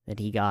that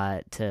he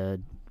got to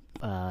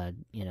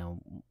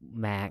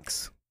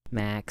max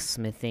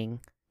smithing.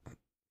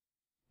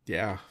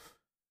 Yeah.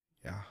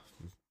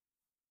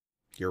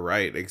 You're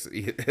right.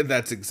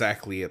 That's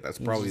exactly it. That's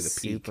probably the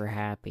peak. Super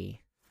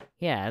happy.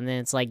 Yeah, and then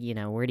it's like,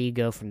 where do you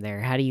go from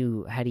there? How do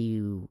you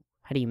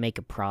make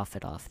a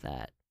profit off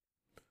that?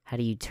 How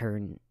do you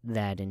turn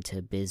that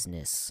into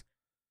business?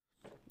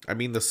 I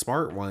mean, the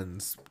smart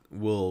ones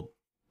will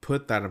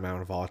put that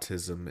amount of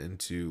autism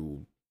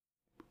into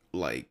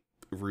like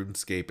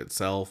RuneScape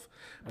itself,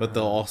 but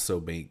they'll also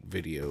make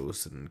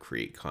videos and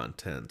create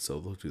content, so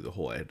they'll do the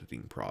whole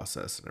editing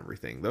process and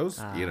everything. Those,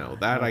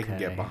 that I can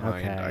get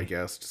behind, I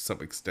guess, to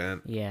some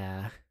extent.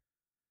 Yeah.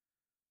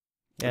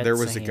 There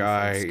was a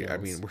guy, I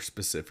mean, we're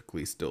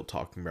specifically still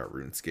talking about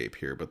RuneScape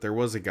here, but there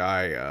was a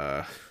guy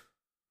a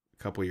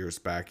couple years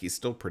back. He's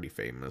still pretty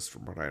famous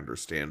from what I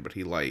understand, but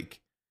he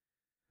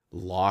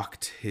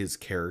locked his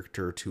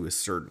character to a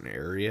certain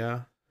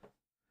area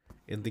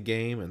in the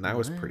game, and that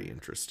was pretty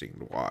interesting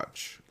to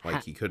watch.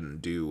 Like, he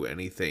couldn't do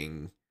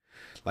anything.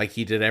 Like,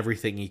 he did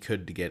everything he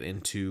could to get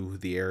into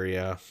the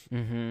area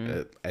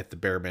at the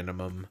bare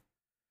minimum,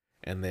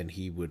 and then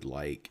he would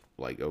like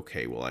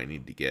okay, well, I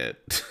need to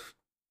get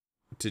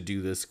to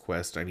do this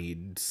quest, I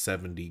need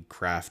 70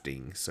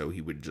 crafting, so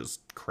he would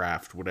just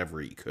craft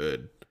whatever he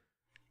could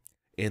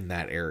in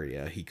that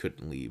area. He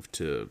couldn't leave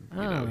to,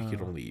 he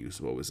could only use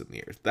what was in the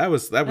air. That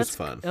was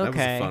fun. Okay. That was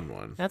a fun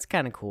one. That's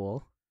kind of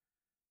cool.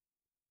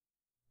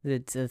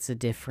 That's a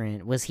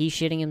different... Was he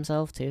shitting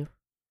himself, too?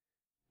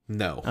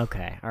 No.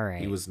 Okay,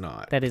 alright. He was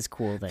not. That is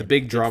cool, then. The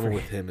big drama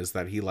with him is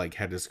that he,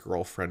 had his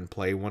girlfriend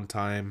play one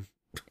time.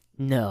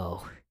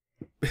 No.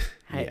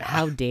 Yeah.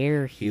 How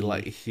dare he?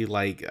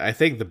 I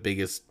think the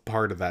biggest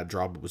part of that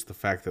drama was the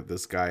fact that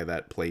this guy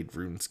that played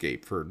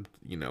RuneScape for,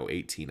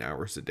 18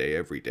 hours a day,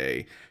 every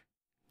day,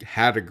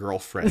 had a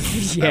girlfriend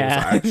that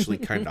was actually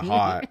kind of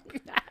hot.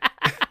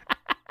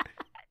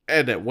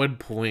 And at one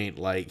point,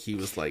 he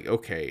was like,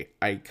 okay,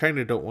 I kind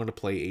of don't want to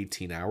play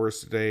 18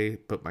 hours today,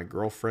 but my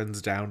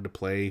girlfriend's down to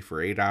play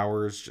for 8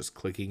 hours just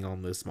clicking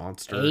on this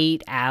monster.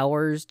 8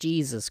 hours?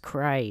 Jesus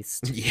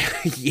Christ.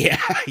 Yeah.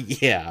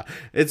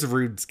 It's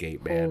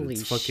RuneScape, man. Holy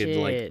it's fucking,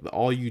 shit.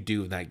 all you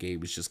do in that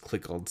game is just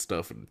click on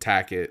stuff and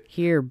attack it.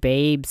 Here,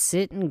 babe,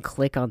 sit and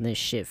click on this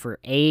shit for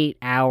 8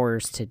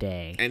 hours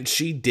today. And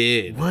she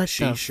did.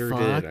 She sure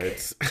fuck? did.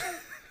 It's...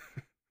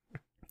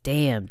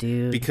 Damn,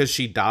 dude. Because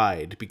she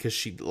died. Because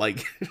she,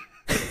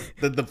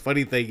 the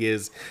funny thing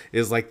is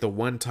the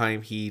one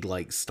time he,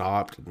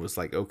 stopped and was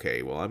like,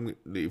 okay, well,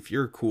 if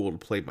you're cool to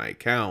play my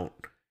account,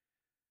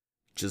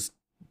 just,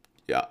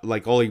 yeah,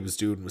 all he was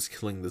doing was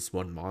killing this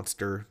one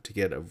monster to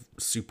get a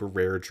super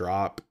rare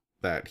drop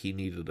that he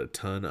needed a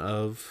ton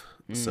of.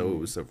 So it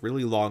was a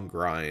really long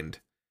grind.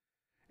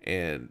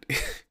 And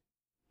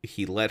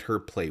he let her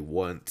play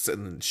once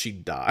and then she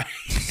died.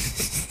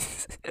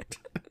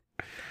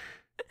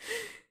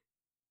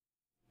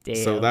 Damn.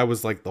 So that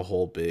was like the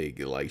whole big,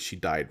 like, she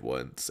died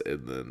once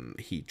and then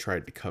he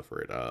tried to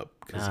cover it up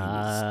because he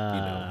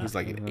was, he's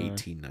like an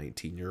 18,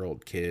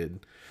 19-year-old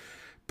kid.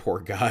 Poor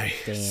guy.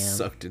 Damn.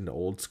 Sucked into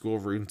old school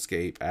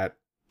RuneScape at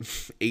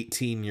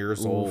 18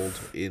 years old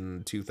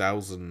in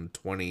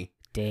 2020.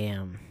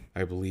 Damn.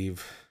 I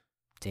believe.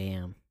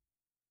 Damn.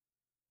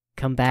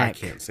 Come back. I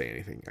can't say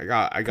anything. I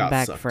got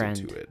sucked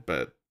into it,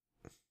 but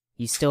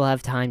you still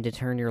have time to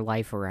turn your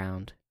life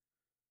around.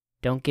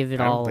 Don't give it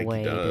all away.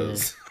 He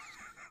does.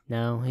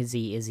 No, is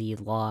he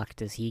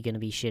locked? Is he gonna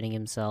be shitting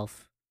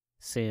himself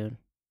soon?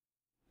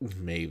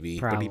 Maybe,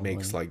 Probably. but he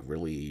makes like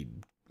really,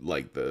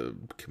 like, the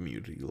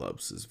community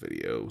loves his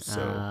videos.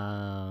 So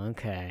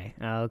okay.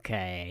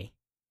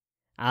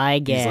 I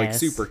guess he's like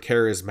super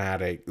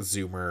charismatic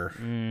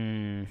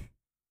Zoomer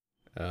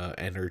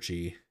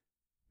energy.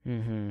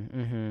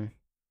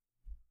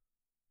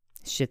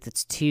 Shit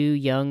that's too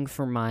young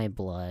for my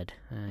blood.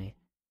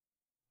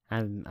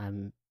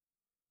 I'm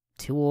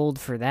too old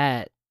for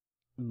that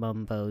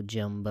mumbo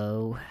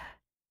jumbo.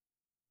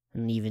 I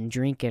don't even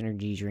drink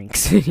energy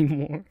drinks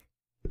anymore.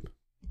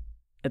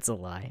 That's a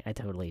lie. I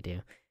totally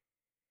do.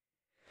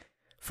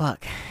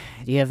 Fuck.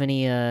 Do you have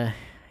any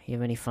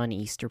fun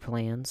Easter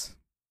plans?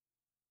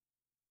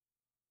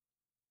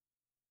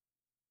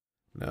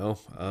 No,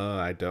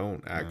 I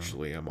don't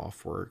actually. I'm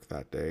off work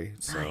that day,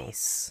 so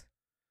nice.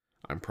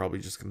 I'm probably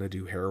just gonna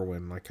do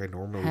heroin like I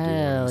normally do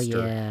Hell on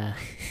Easter. Yeah.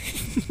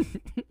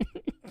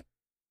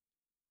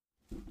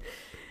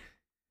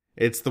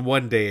 It's the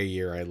one day a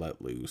year I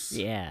let loose.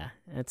 Yeah,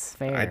 that's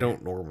fair. I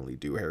don't normally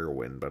do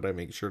heroin, but I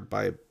make sure to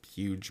buy a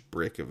huge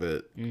brick of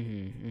it.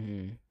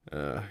 April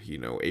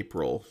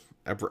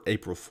 4th,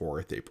 April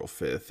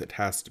 5th. It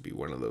has to be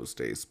one of those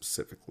days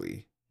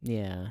specifically.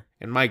 Yeah.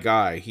 And my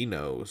guy, he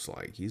knows,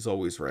 like, he's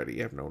always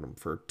ready. I've known him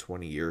for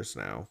 20 years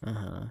now.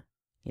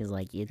 He's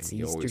like, it's and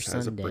he Easter always Sunday.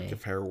 has a brick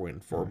of heroin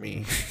for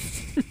me.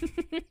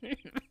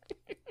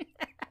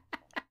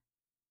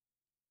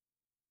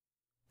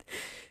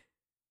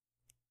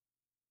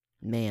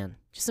 Man,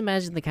 just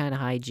imagine the kind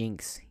of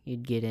hijinks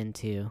you'd get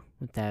into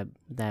with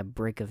that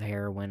brick of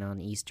heroin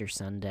on Easter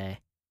Sunday.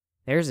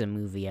 There's a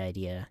movie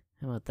idea.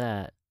 How about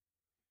that?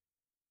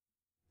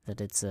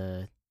 That it's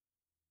a,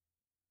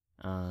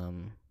 I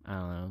don't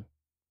know,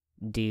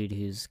 dude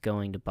who's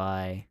going to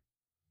buy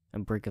a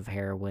brick of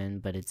heroin,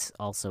 but it's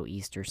also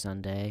Easter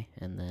Sunday,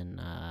 and then,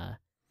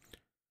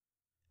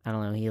 I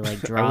don't know, he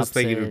like drops I was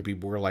thinking it would be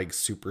more like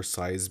Super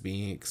Size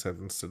Me, except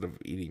instead of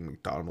eating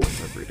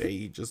McDonald's every day,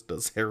 he just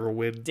does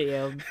heroin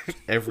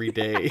every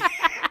day.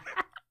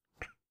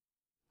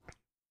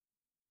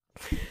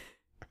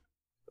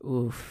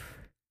 Oof.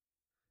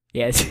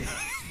 Yeah, it's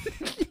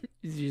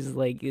just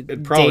like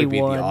it'd probably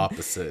be one. the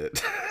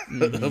opposite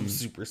of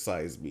Super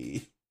Size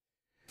Me.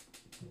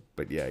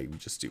 But yeah, he would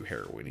just do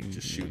heroin. He'd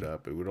just shoot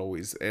up. It would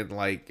always, and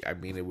like, I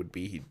mean, it would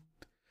be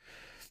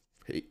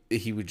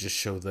he would just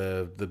show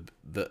the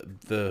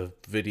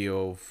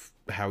video of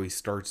how he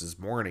starts his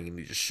morning, and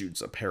he just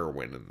shoots up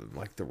heroin, and then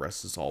like the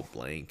rest is all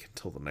blank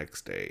until the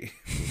next day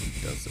when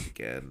he does it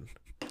again,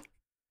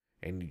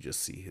 and you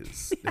just see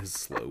his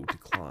slow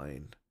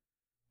decline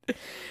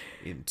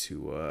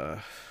into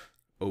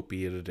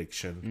opiate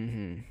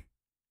addiction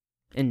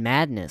and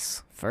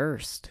madness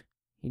first.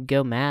 He'd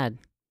go mad,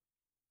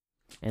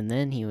 and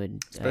then he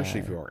would,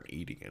 especially if you aren't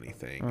eating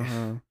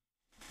anything.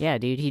 Yeah,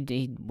 dude,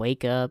 he'd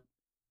wake up.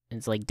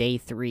 It's like day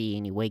 3,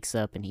 and he wakes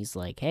up, and he's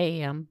like,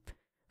 hey, I'm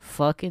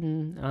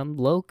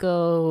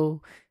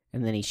loco.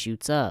 And then he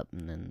shoots up,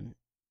 and then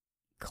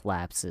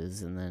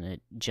collapses, and then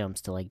it jumps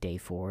to like day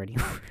 4, and he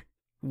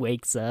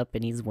wakes up,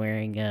 and he's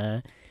wearing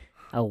a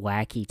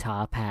wacky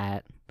top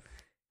hat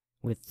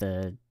with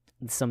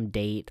some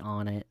date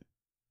on it.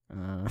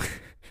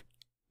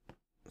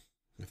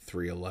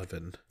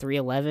 311.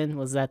 311?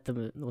 Was that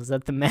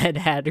the Mad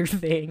Hatter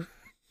thing?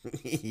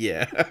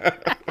 Yeah.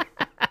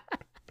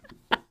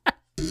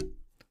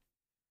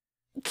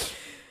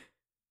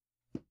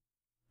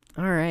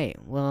 All right.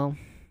 Well,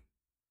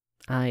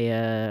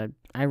 I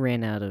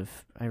ran out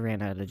of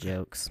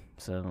jokes,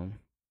 so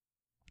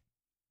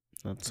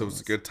it was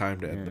a good time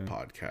to end the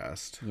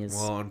podcast. Yes.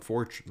 Well,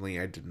 unfortunately,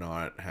 I did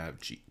not have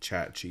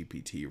Chat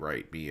GPT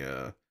write me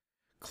a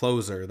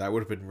closer. That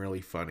would have been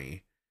really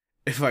funny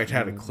if I'd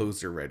had a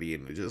closer ready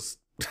and it just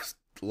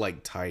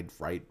like tied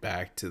right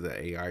back to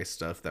the AI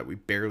stuff that we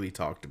barely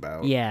talked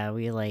about. Yeah,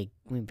 we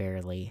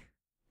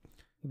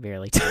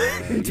barely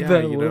talked yeah,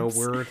 about. You know,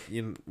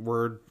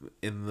 we're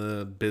in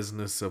the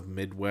business of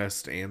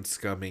Midwest and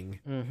scumming,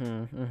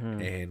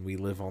 and we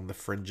live on the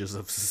fringes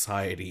of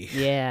society.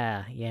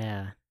 Yeah,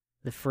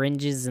 the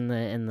fringes and the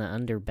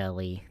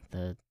underbelly,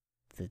 the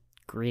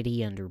gritty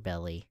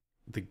underbelly.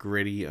 The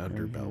gritty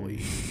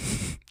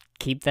underbelly.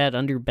 Keep that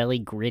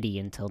underbelly gritty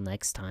until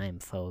next time,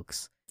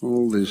 folks.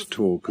 All this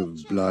talk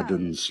of blood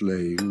and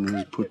slaying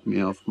has put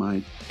me off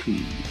my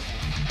pee.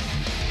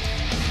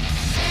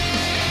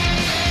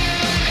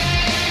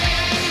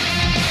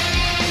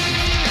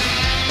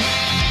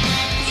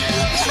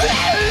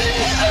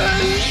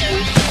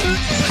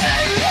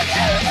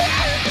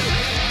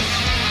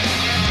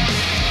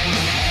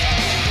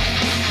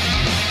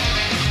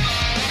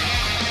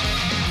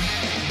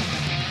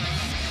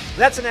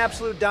 That's an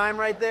absolute dime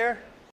right there.